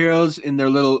superheroes in their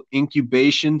little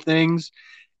incubation things.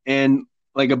 And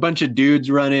like a bunch of dudes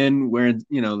run in wearing,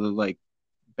 the like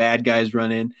bad guys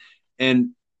run in.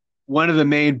 And one of the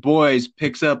main boys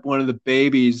picks up one of the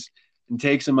babies and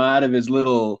takes him out of his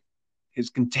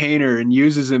container and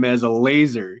uses him as a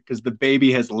laser because the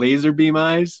baby has laser beam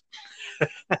eyes.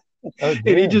 And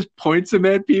he just points them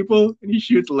at people and he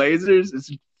shoots lasers.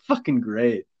 It's fucking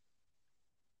great.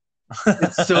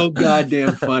 It's so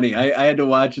goddamn funny. I had to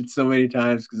watch it so many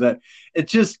times because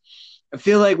I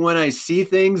feel like when I see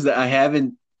things that I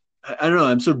don't know,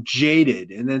 I'm so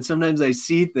jaded. And then sometimes I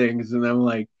see things and I'm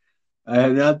like, I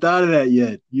have not thought of that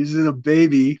yet. Using a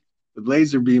baby with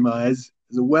laser beam eyes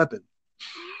as a weapon.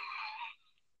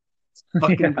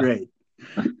 Fucking great.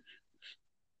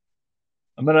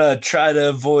 I'm gonna try to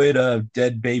avoid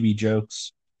dead baby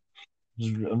jokes.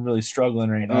 I'm really struggling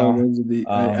right now. Those are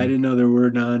I didn't know there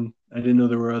were none. I didn't know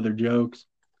there were other jokes.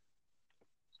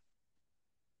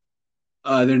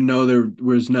 I didn't know there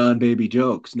was non-baby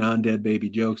jokes. Non-dead baby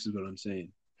jokes is what I'm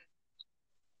saying.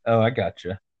 Oh, I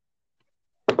gotcha.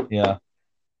 Yeah.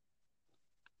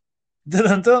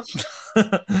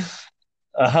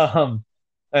 All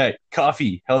right,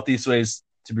 coffee, healthiest ways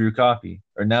to brew coffee.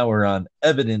 Or now we're on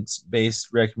evidence-based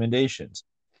recommendations.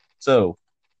 So,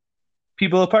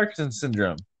 people with Parkinson's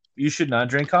syndrome, you should not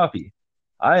drink coffee.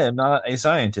 I am not a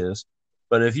scientist,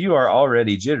 but if you are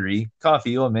already jittery,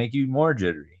 coffee will make you more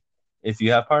jittery if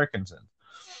you have Parkinson's.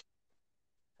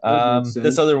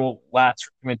 This other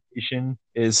last recommendation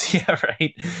is, yeah,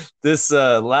 right. This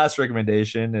last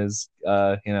recommendation is,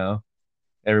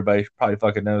 everybody probably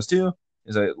fucking knows too,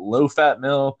 is a low-fat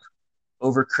milk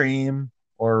over cream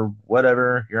or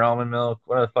whatever, your almond milk,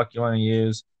 whatever the fuck you want to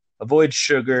use. Avoid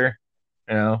sugar,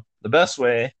 the best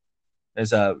way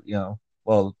is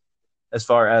well, as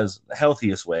far as the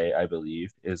healthiest way, I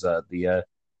believe, is the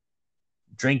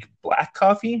drink black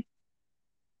coffee.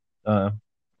 Uh,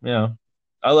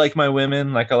 I like my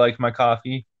women like I like my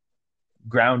coffee,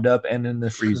 ground up and in the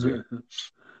freezer.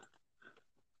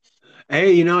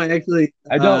 Hey, actually,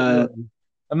 I don't.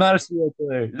 I'm not a serial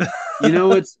killer.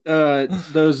 what's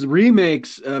those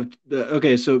remakes of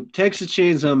so Texas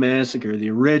Chainsaw Massacre, the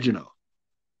original,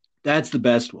 that's the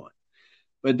best one.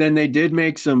 But then they did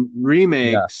make some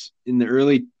remakes in the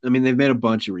early. I mean, they've made a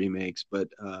bunch of remakes, but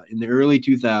in the early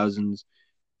 2000s,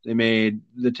 they made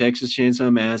the Texas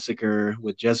Chainsaw Massacre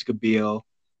with Jessica Biel,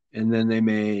 and then they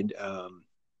made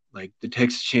like the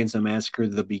Texas Chainsaw Massacre: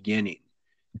 The Beginning,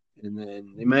 and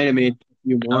then they might have made a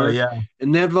few more. Oh, yeah.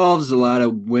 And that involves a lot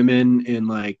of women in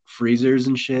like freezers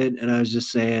and shit. And I was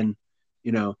just saying,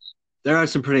 there are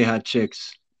some pretty hot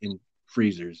chicks in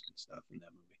freezers and stuff in that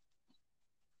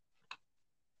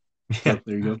movie. Yeah. So,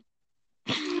 there you go.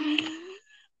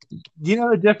 Do you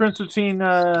know the difference between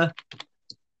a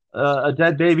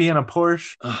dead baby and a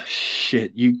Porsche? Oh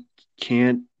shit! You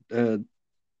can't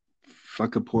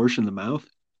fuck a Porsche in the mouth.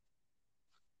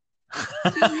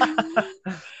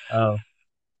 Oh,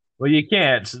 well, you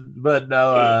can't. But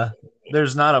no,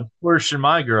 there's not a Porsche in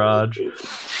my garage.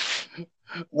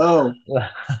 Oh.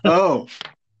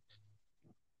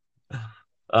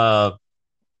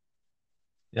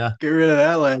 Yeah. Get rid of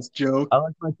that last joke. I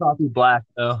like my coffee black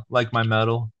though, like my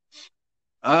metal.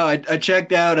 Oh, I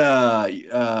checked out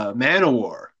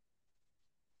Manowar.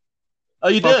 Oh,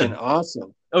 you Fucking did?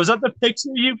 awesome. Oh, was that the picture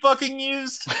you fucking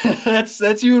used?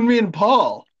 that's you and me and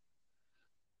Paul.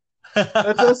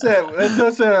 That's us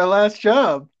at our last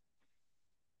job.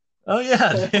 Oh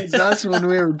yeah. It's us when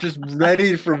we were just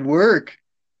ready for work.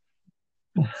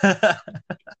 That's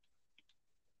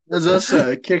us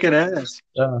kicking ass.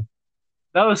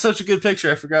 That was such a good picture.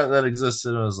 I forgot that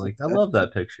existed. I was like, I love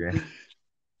that picture. I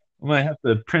might have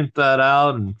to print that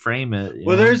out and frame it.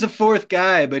 Well, there's a fourth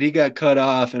guy, but he got cut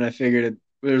off, and I figured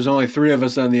there's only 3 of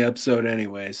us on the episode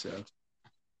anyway, so.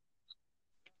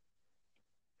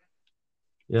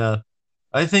 Yeah.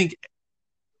 I think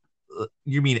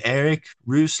you mean Eric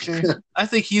Rooster? I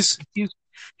think he's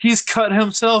cut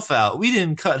himself out. We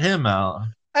didn't cut him out.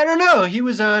 I don't know. He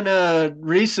was on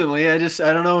recently. I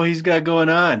don't know what he's got going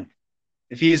on.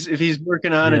 If he's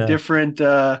working on a different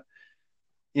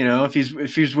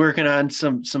if he's working on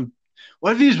some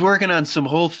what if he's working on some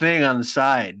whole thing on the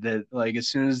side that like as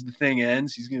soon as the thing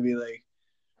ends, he's gonna be like,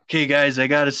 okay guys, I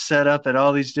gotta set up at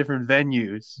all these different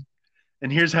venues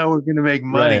and here's how we're gonna make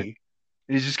money. Right.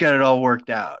 And he's just got it all worked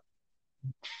out.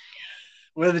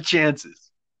 What are the chances?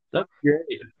 That's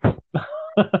great.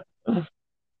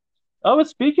 Oh, but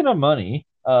speaking of money,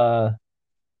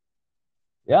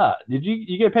 yeah, did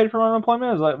you get paid for unemployment?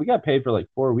 It was like we got paid for like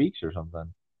 4 weeks or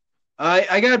something.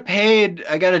 I got paid.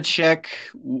 I got to check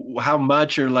how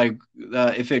much or like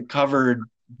if it covered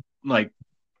like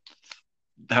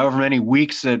however many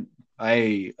weeks that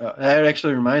that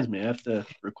actually reminds me, I have to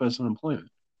request unemployment.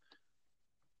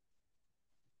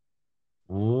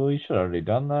 Oh, you should have already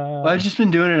done that. Well, I've just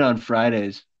been doing it on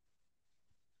Fridays.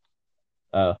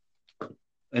 Oh.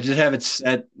 I just have it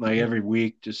set like every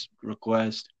week, just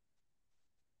request.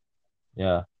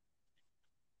 Yeah.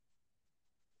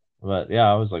 But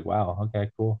yeah, I was like, wow,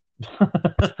 okay, cool.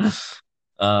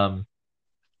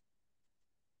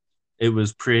 It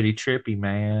was pretty trippy,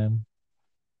 man.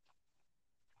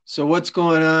 So what's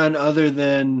going on other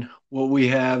than what we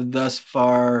have thus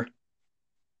far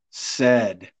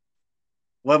said?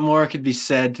 What more could be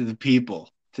said to the people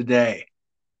today?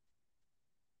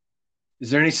 Is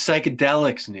there any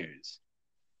psychedelics news?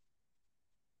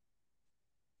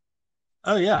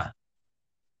 Oh yeah.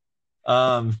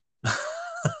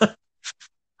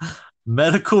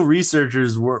 Medical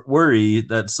researchers worry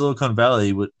that Silicon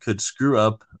Valley could screw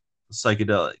up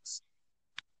psychedelics.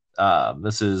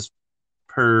 This is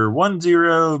per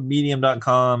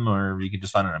 10medium.com, or you can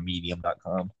just find it on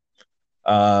medium.com.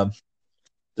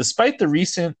 Despite the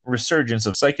recent resurgence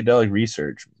of psychedelic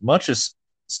research, much is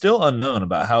still unknown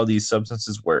about how these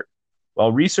substances work.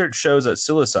 While research shows that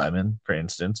psilocybin, for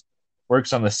instance,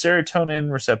 works on the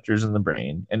serotonin receptors in the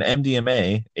brain, and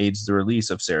MDMA aids the release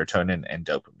of serotonin and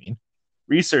dopamine,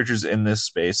 researchers in this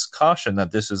space caution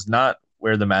that this is not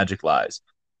where the magic lies.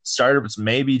 Startups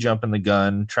may be jumping the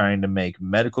gun trying to make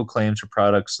medical claims for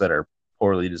products that are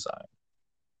poorly designed.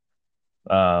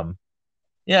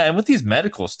 Yeah, and with these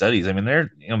medical studies, I mean,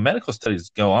 medical studies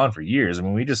go on for years. I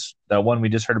mean, that one we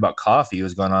just heard about coffee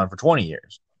was going on for 20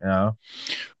 years.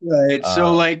 Right.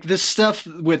 So like this stuff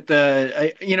with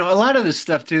a lot of this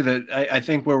stuff too that I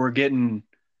think where we're getting,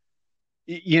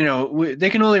 they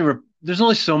can only there's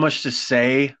only so much to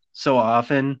say so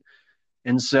often,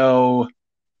 and so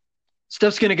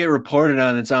stuff's going to get reported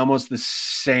on. It's almost the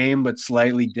same but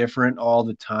slightly different all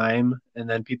the time, and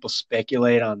then people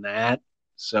speculate on that.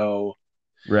 So,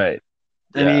 right.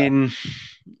 I mean,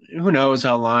 who knows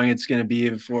how long it's going to be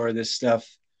before this stuff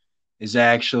is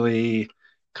actually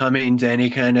coming to any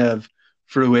kind of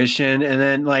fruition. And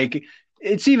then, like,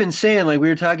 it's even saying, like we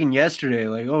were talking yesterday,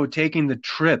 like, oh, taking the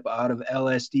trip out of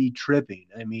LSD tripping.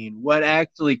 I mean, what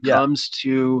actually comes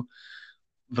to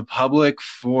the public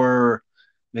for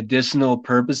medicinal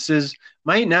purposes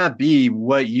might not be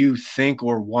what you think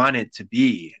or want it to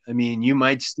be. I mean, you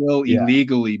might still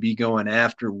illegally be going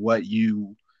after what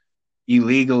you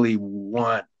illegally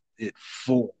want it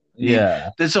for. I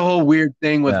mean, that's a whole weird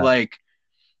thing with like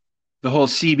the whole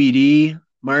CBD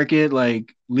market,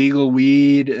 like legal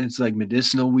weed, it's like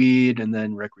medicinal weed and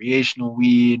then recreational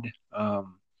weed.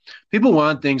 People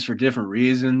want things for different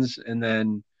reasons, and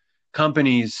then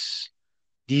companies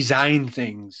design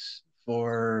things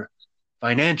for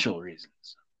financial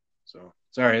reasons. So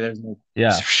sorry, there's no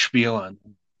spiel on.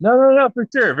 No, for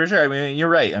sure. I mean, you're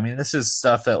right. I mean, this is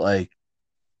stuff that like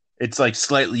it's like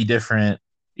slightly different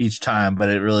each time, but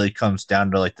it really comes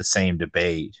down to like the same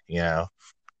debate,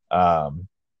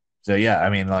 So yeah, I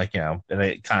mean, like, and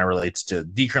it kind of relates to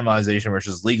decriminalization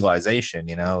versus legalization,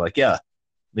 like,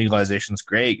 legalization is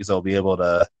great because they'll be able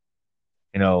to,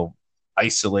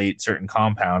 isolate certain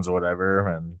compounds or whatever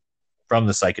and from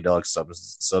the psychedelic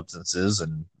substances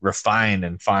and refine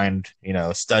and find,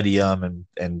 study them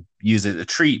and use it to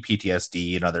treat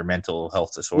PTSD and other mental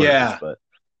health disorders. Yeah.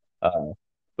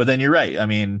 But then you're right. I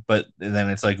mean, but then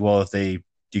it's like, well, if they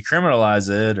decriminalize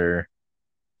it or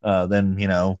then,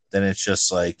 then it's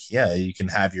just like, you can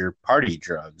have your party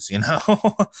drugs,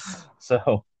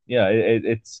 So yeah,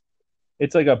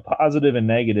 it's like a positive and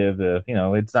negative.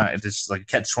 It's not. It's just like a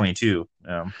catch-22.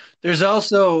 There's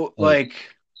also like,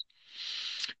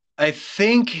 I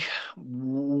think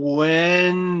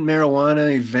when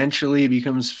marijuana eventually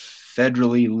becomes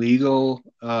federally legal,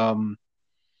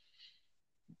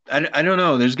 I don't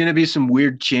know. There's going to be some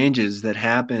weird changes that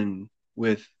happen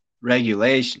with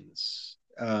regulations,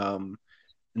 and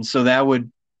so that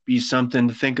would be something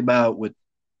to think about with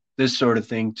this sort of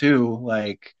thing too.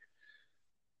 Like,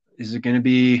 is it going to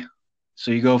be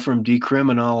so you go from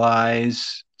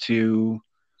decriminalize to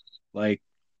like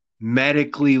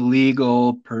medically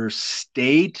legal per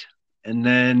state and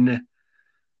then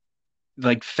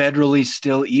like federally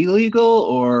still illegal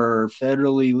or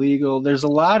federally legal? There's a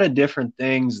lot of different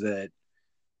things that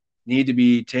need to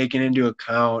be taken into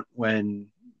account when,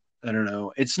 I don't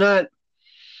know. It's not,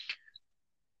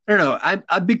 I don't know.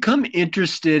 I've become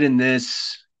interested in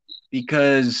this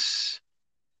because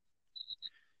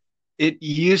it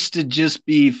used to just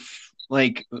be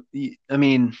like, I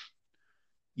mean,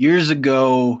 years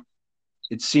ago,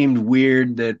 it seemed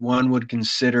weird that one would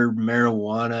consider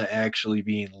marijuana actually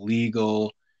being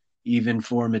legal, even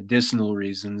for medicinal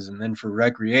reasons, and then for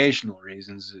recreational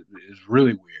reasons, it is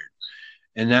really weird.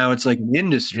 And now it's like an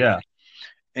industry. Yeah.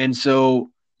 And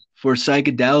so for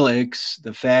psychedelics,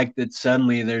 the fact that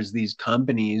suddenly there's these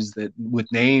companies that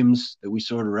with names that we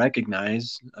sort of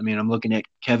recognize. I mean, I'm looking at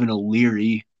Kevin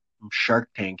O'Leary from Shark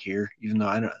Tank here, even though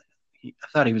I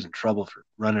thought he was in trouble for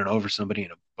running over somebody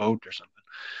in a boat or something.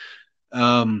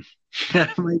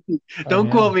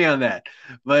 Don't quote me on that,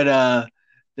 but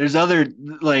there's other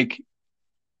like,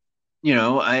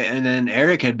 and then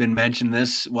Eric had been mentioning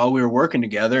this while we were working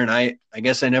together, and I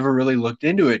guess I never really looked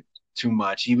into it too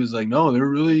much. He was like, no, they're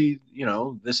really,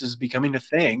 this is becoming a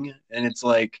thing. And it's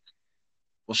like,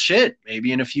 well, shit,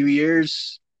 maybe in a few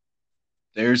years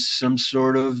there's some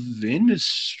sort of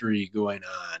industry going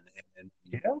on. And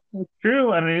yeah, that's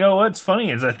true. And what's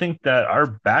funny is I think that our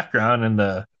background in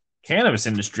the cannabis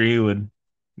industry would,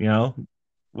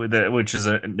 which is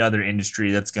another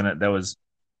industry that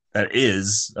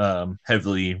is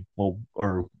heavily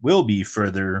will be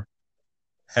further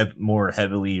more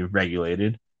heavily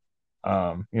regulated.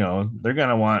 They're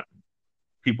gonna want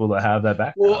people to have that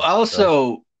background. Well,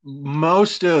 also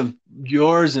most of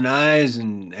yours and I's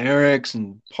and Eric's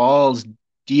and Paul's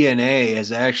DNA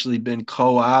has actually been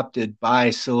co-opted by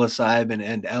psilocybin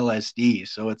and LSD,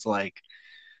 so it's like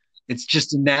it's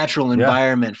just a natural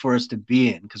environment for us to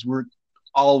be in because we're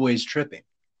always tripping.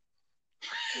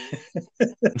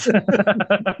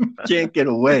 Can't get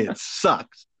away. It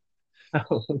sucks.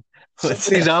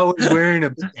 Somebody's always wearing a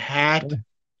big hat.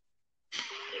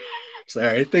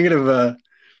 Sorry, I'm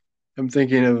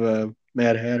thinking of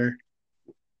Mad Hatter.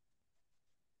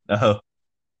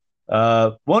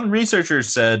 One researcher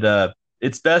said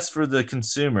it's best for the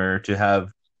consumer to have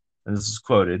and this is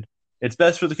quoted, "It's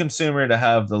best for the consumer to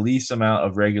have the least amount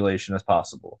of regulation as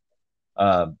possible.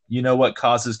 You know what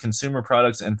causes consumer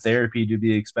products and therapy to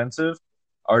be expensive?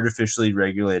 Artificially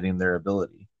regulating their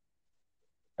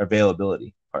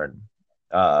availability. Pardon.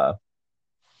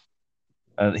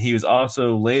 He was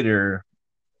also later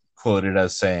quoted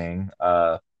as saying,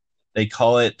 they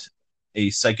call it a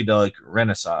psychedelic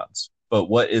renaissance. But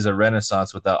what is a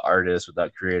renaissance without artists,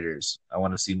 without creators? I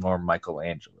want to see more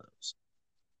Michelangelos."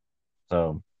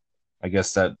 So I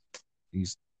guess that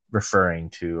he's referring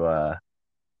to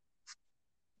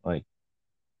like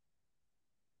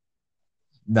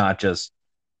not just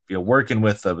working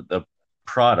with the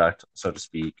product, so to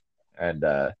speak, and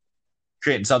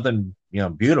creating something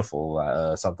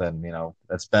beautiful, something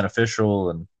that's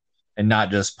beneficial, and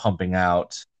not just pumping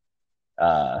out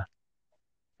you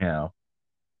know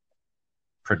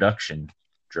production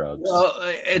drugs. Well,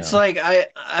 it's like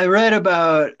I read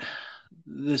about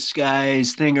this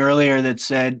guy's thing earlier that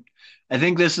said, I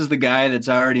think this is the guy that's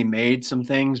already made some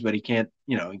things, but he can't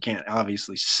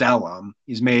obviously sell them.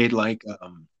 He's made like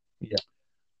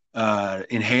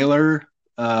inhaler,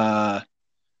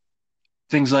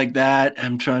 things like that.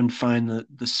 I'm trying to find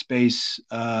the space,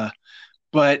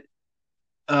 but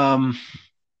I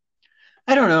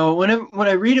don't know. When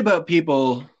I read about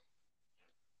people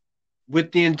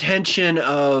with the intention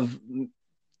of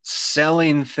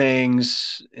selling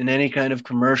things in any kind of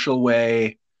commercial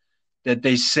way that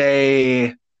they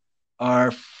say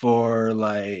are for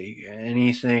like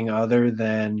anything other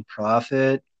than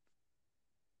profit.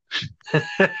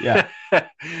 Yeah.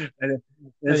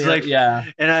 It's like, yeah.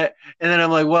 And then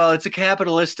I'm like, well, it's a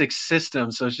capitalistic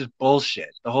system, so it's just bullshit.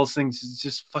 The whole thing's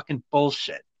just fucking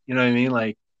bullshit. You know what I mean?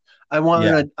 Like, I want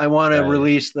to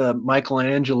release the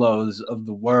Michelangelos of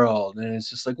the world, and it's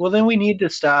just like, well, then we need to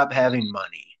stop having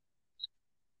money.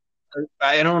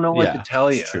 I don't know what to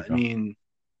tell you. True. I mean,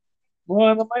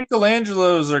 well, the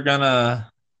Michelangelos are gonna,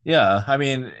 I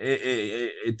mean,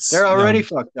 it's they're already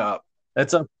fucked up.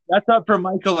 That's up for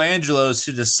Michelangelos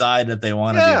to decide that they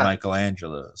want to be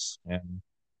Michelangelos. And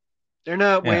they're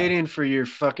not waiting for your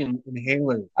fucking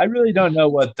inhaler. I really don't know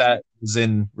what that is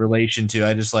in relation to.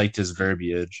 I just liked his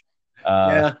verbiage.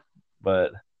 But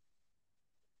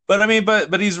I mean,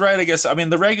 but he's right, I guess. I mean,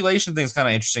 the regulation thing is kind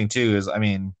of interesting too. Is, I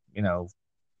mean,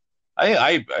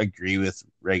 I agree with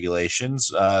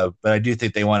regulations, but I do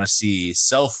think they want to see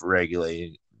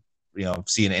self-regulate.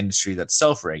 See an industry that's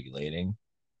self-regulating.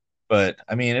 But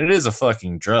I mean, it is a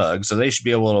fucking drug, so they should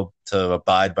be able to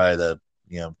abide by the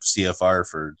CFR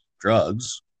for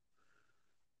drugs.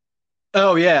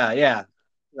 Oh yeah,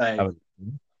 right.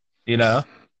 Yeah.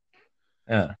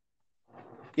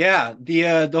 Yeah,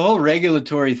 the whole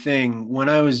regulatory thing. When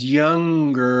I was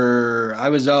younger, I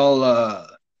was all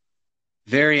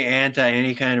very anti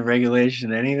any kind of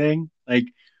regulation, anything. Like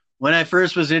when I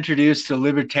first was introduced to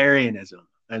libertarianism,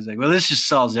 I was like, well, this just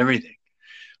solves everything.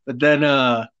 But then,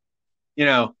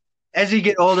 as you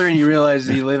get older and you realize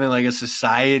that you live in like a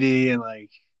society and like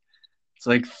it's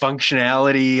like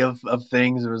functionality of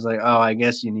things, it was like, oh, I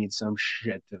guess you need some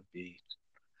shit to be.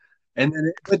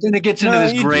 But then it gets into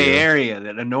this gray area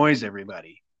that annoys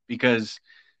everybody because,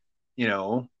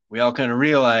 we all kind of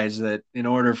realize that in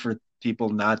order for people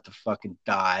not to fucking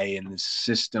die in the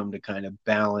system to kind of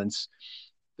balance,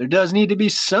 there does need to be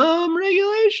some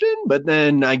regulation. But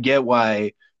then I get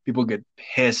why people get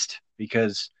pissed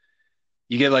because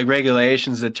you get like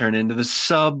regulations that turn into the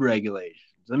sub-regulations.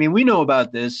 I mean, we know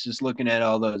about this just looking at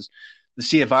all the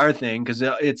CFR thing, because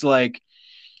it's like,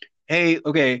 hey,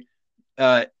 okay,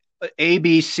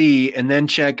 ABC, and then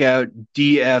check out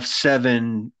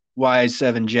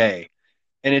DF7Y7J.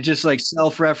 And it just like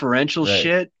self-referential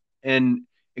shit, and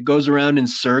it goes around in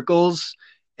circles.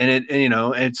 And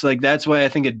it's like, that's why I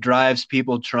think it drives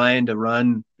people trying to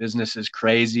run businesses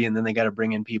crazy. And then they got to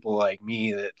bring in people like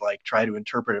me that like try to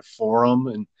interpret it for them.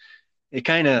 And it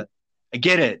kind of, I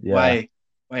get it why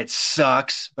it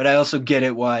sucks, but I also get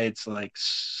it why it's like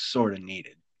sort of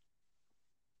needed.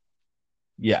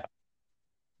 Yeah.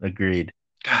 Agreed.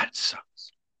 God, it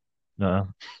sucks. No.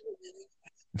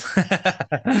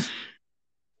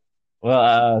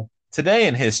 Well, today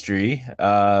in history,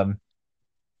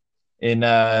 in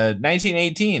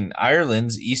 1918,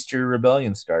 Ireland's Easter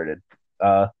Rebellion started.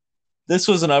 This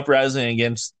was an uprising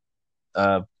against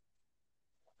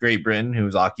Great Britain, who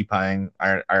was occupying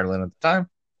Ireland at the time.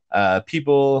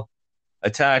 People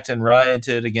attacked and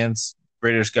rioted against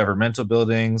British governmental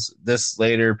buildings. This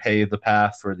later paved the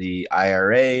path for the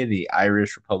IRA, the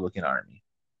Irish Republican Army.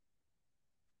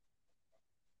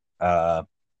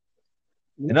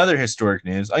 In other historic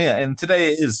news, and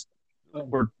today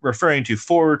we're referring to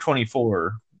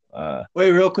 4/24,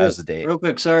 Wait, real quick. as the date. Real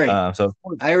quick. Sorry. So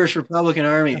Irish Republican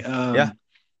Army. Yeah.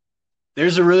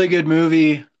 There's a really good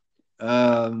movie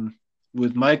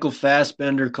with Michael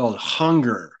Fassbender called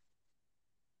Hunger.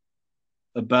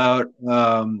 About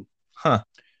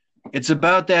it's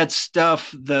about that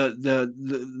stuff.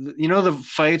 The you know, the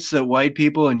fights that white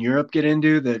people in Europe get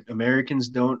into that Americans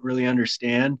don't really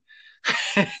understand.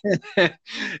 The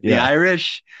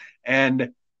Irish,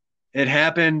 and it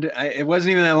happened. It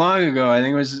wasn't even that long ago. I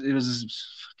think it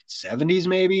was 70s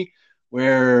maybe,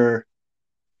 where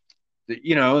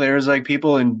there was like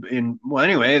people in well,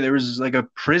 anyway, there was like a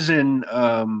prison.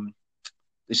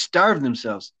 They starved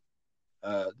themselves.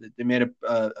 They made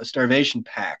a starvation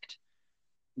pact.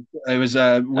 It was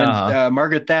when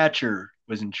Margaret Thatcher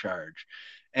was in charge,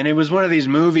 and it was one of these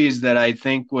movies that I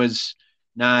think was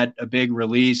not a big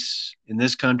release in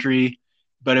this country,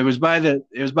 but it was by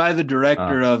the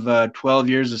director of 12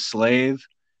 Years a Slave,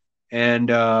 and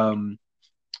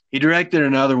he directed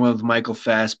another one with Michael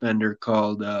Fassbender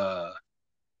called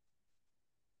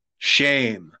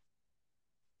Shame.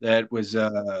 That was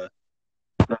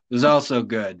also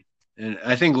good, and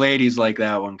I think ladies like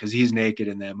that one because he's naked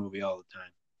in that movie all the time.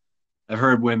 I've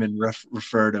heard women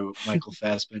refer to Michael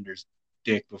Fassbender's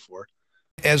dick before.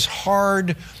 As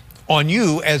hard on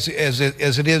you as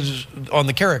it is on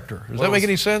the character. Does that make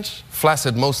any sense?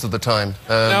 Flaccid most of the time.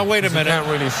 Now wait a minute. Can't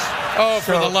really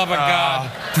for the love of God.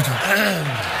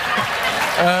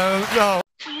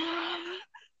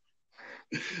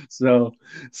 No.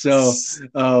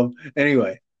 So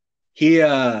anyway, he's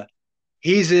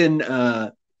in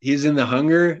The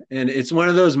Hunger, and it's one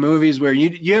of those movies where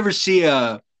you ever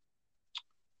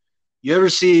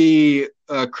see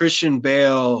Christian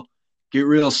Bale get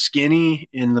real skinny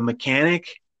in The Mechanic?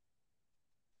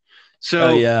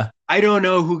 So I don't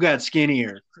know who got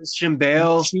skinnier, Christian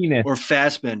Bale or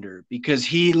Fassbender, because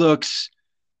he looks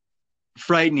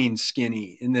frightening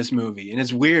skinny in this movie. And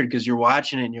it's weird because you're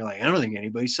watching it and you're like, I don't think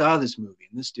anybody saw this movie.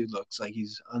 And this dude looks like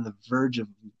he's on the verge of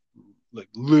like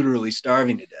literally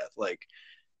starving to death, like,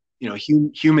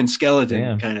 human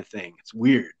skeleton kind of thing. It's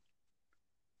weird.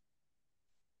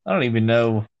 I don't even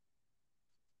know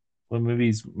what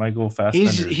movies Michael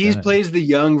Fassbender. He plays the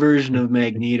young version of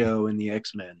Magneto in the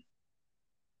X-Men.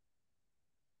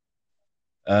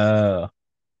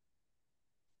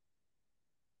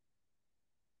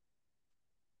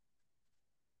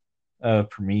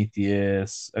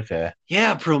 Prometheus. Okay.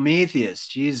 Yeah, Prometheus.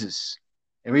 Jesus.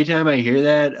 Every time I hear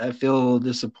that, I feel a little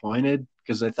disappointed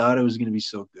because I thought it was going to be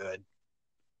so good.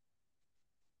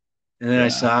 And then I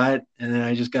saw it, and then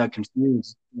I just got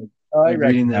confused. I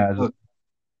reading that book.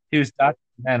 He was Dr.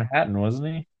 Manhattan, wasn't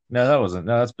he? No, that wasn't.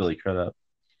 No, that's Billy Crudup.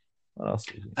 What else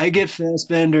is he? I get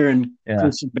Fassbender and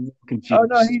Christian Bale confused. Oh,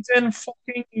 no, he's in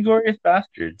fucking Inglourious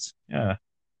Bastards. Yeah.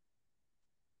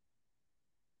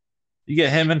 You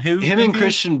get him and who? Him and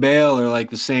Christian Bale are like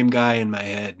the same guy in my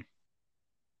head.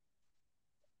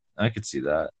 I could see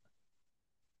that.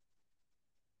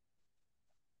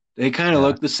 They kind of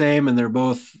look the same, and they're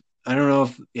both. I don't know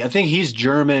I think he's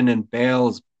German and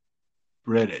Bale's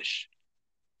British.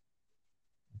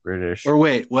 Or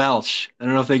wait, Welsh. I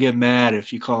don't know if they get mad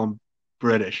if you call him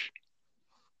British.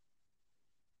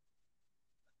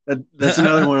 That's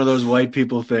another one of those white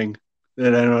people thing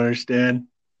that I don't understand.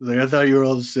 Like, I thought you were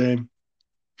all the same.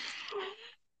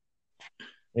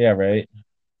 Yeah, right.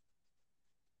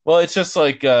 Well, it's just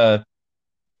like, even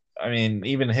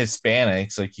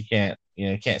Hispanics, like you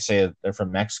can't say they're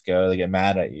from Mexico. They get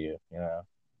mad at you,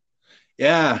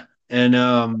 Yeah,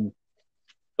 and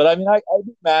but I'd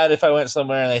be mad if I went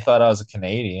somewhere and they thought I was a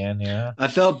Canadian. I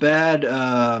felt bad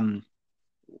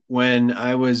when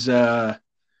I was.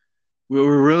 We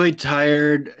were really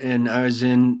tired, and I was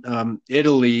in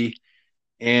Italy,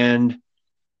 and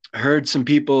I heard some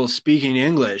people speaking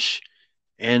English,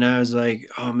 and I was like,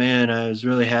 "Oh man!" I was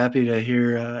really happy to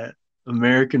hear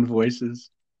American voices,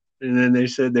 and then they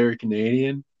said they were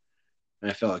Canadian,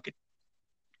 and I felt like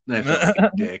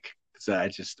a dick because I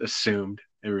just assumed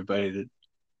everybody that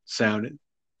sounded.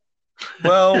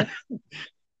 Well,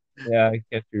 yeah, I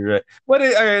guess you're right. All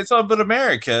right, so but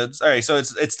America, all right, so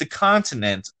it's the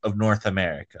continent of North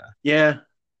America. Yeah.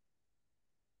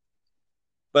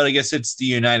 But I guess it's the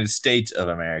United States of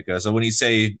America. So when you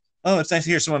say, "Oh, it's nice to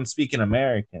hear someone speaking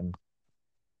American,"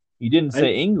 you didn't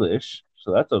say English,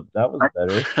 so that was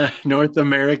better. North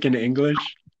American English.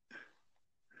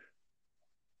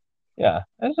 Yeah,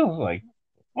 that's like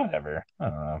whatever. I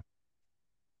don't know.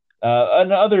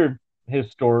 Another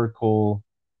historical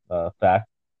fact.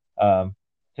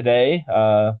 Today,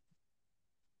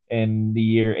 in the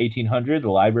year 1800, the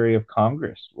Library of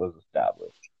Congress was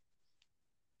established.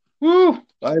 Woo!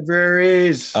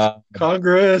 Libraries,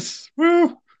 Congress.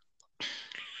 Woo!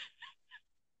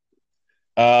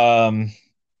 And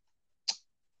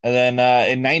then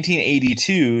in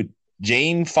 1982,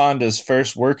 Jane Fonda's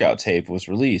first workout tape was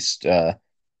released. This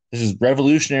was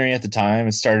revolutionary at the time.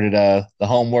 It started the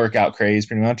home workout craze,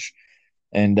 pretty much.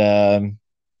 And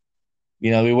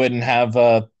we wouldn't have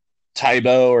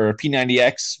Tybo or a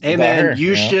P90X. Hey man,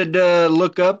 you should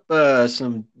look up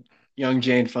some young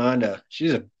Jane Fonda.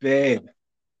 She's a babe.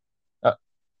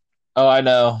 Oh, I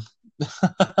know.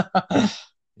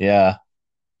 Yeah.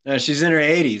 No, she's in her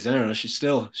 80s. I don't know. She's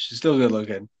still good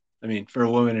looking. I mean, for a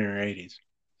woman in her 80s.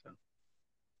 So.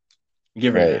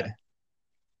 Give her that.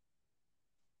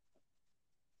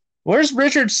 Where's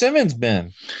Richard Simmons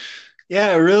been?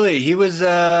 Yeah, really. He was his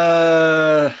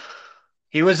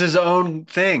own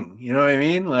thing. You know what I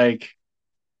mean? Like,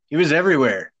 he was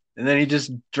everywhere. And then he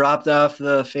just dropped off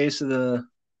the face of the...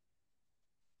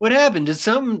 What happened? Did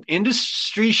some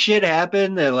industry shit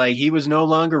happen that, like, he was no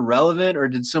longer relevant, or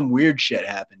did some weird shit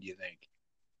happen, do you think?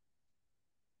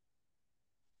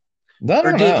 I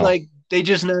don't know. Like, they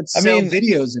just not sell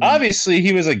videos anymore? Obviously,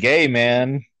 he was a gay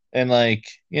man. And, like,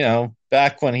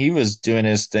 back when he was doing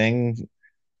his thing,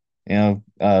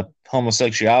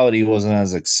 homosexuality wasn't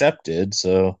as accepted.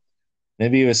 So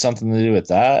maybe it was something to do with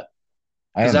that.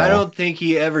 Because I don't think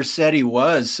he ever said he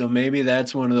was. So maybe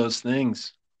that's one of those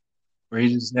things where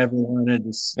he just never wanted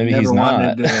to. Maybe never he's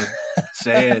wanted not. to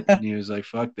say it, and he was like,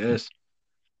 "Fuck this."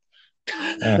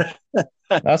 Yeah.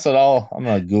 That's what I'm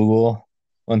gonna Google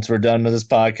once we're done with this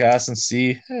podcast and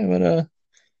see. Hey,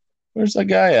 where's that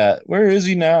guy at? Where is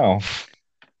he now?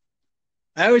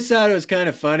 I always thought it was kind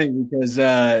of funny because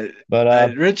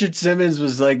Richard Simmons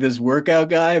was like this workout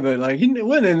guy, but like he didn't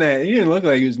look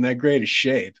like he was in that great of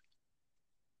shape.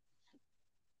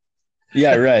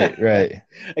 Yeah, right.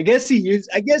 I guess he used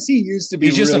to be.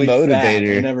 He's just really a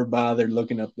motivator. Fat. I never bothered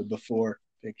looking up the before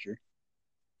picture.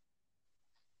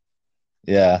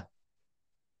 Yeah,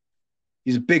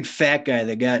 he's a big fat guy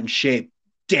that got in shape,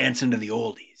 dancing to the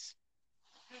oldies,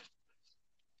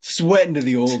 sweating to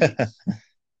the oldies.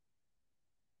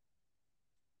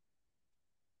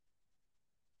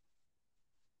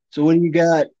 So what do you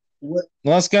got? Well,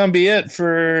 that's gonna be it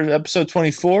for episode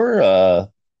 24.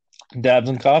 Dabs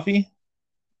and Coffee.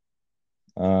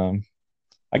 I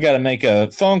got to make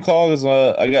a phone call because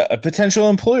I got a potential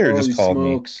employer just called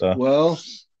me. So. Well,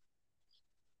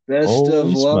 best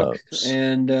of luck,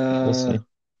 and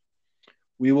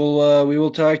we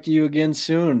will talk to you again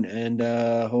soon. And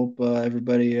hope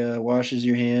everybody washes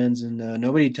your hands and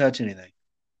nobody touch anything.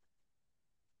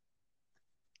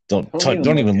 Don't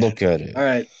even look at it. All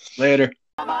right, later.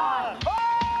 Come on.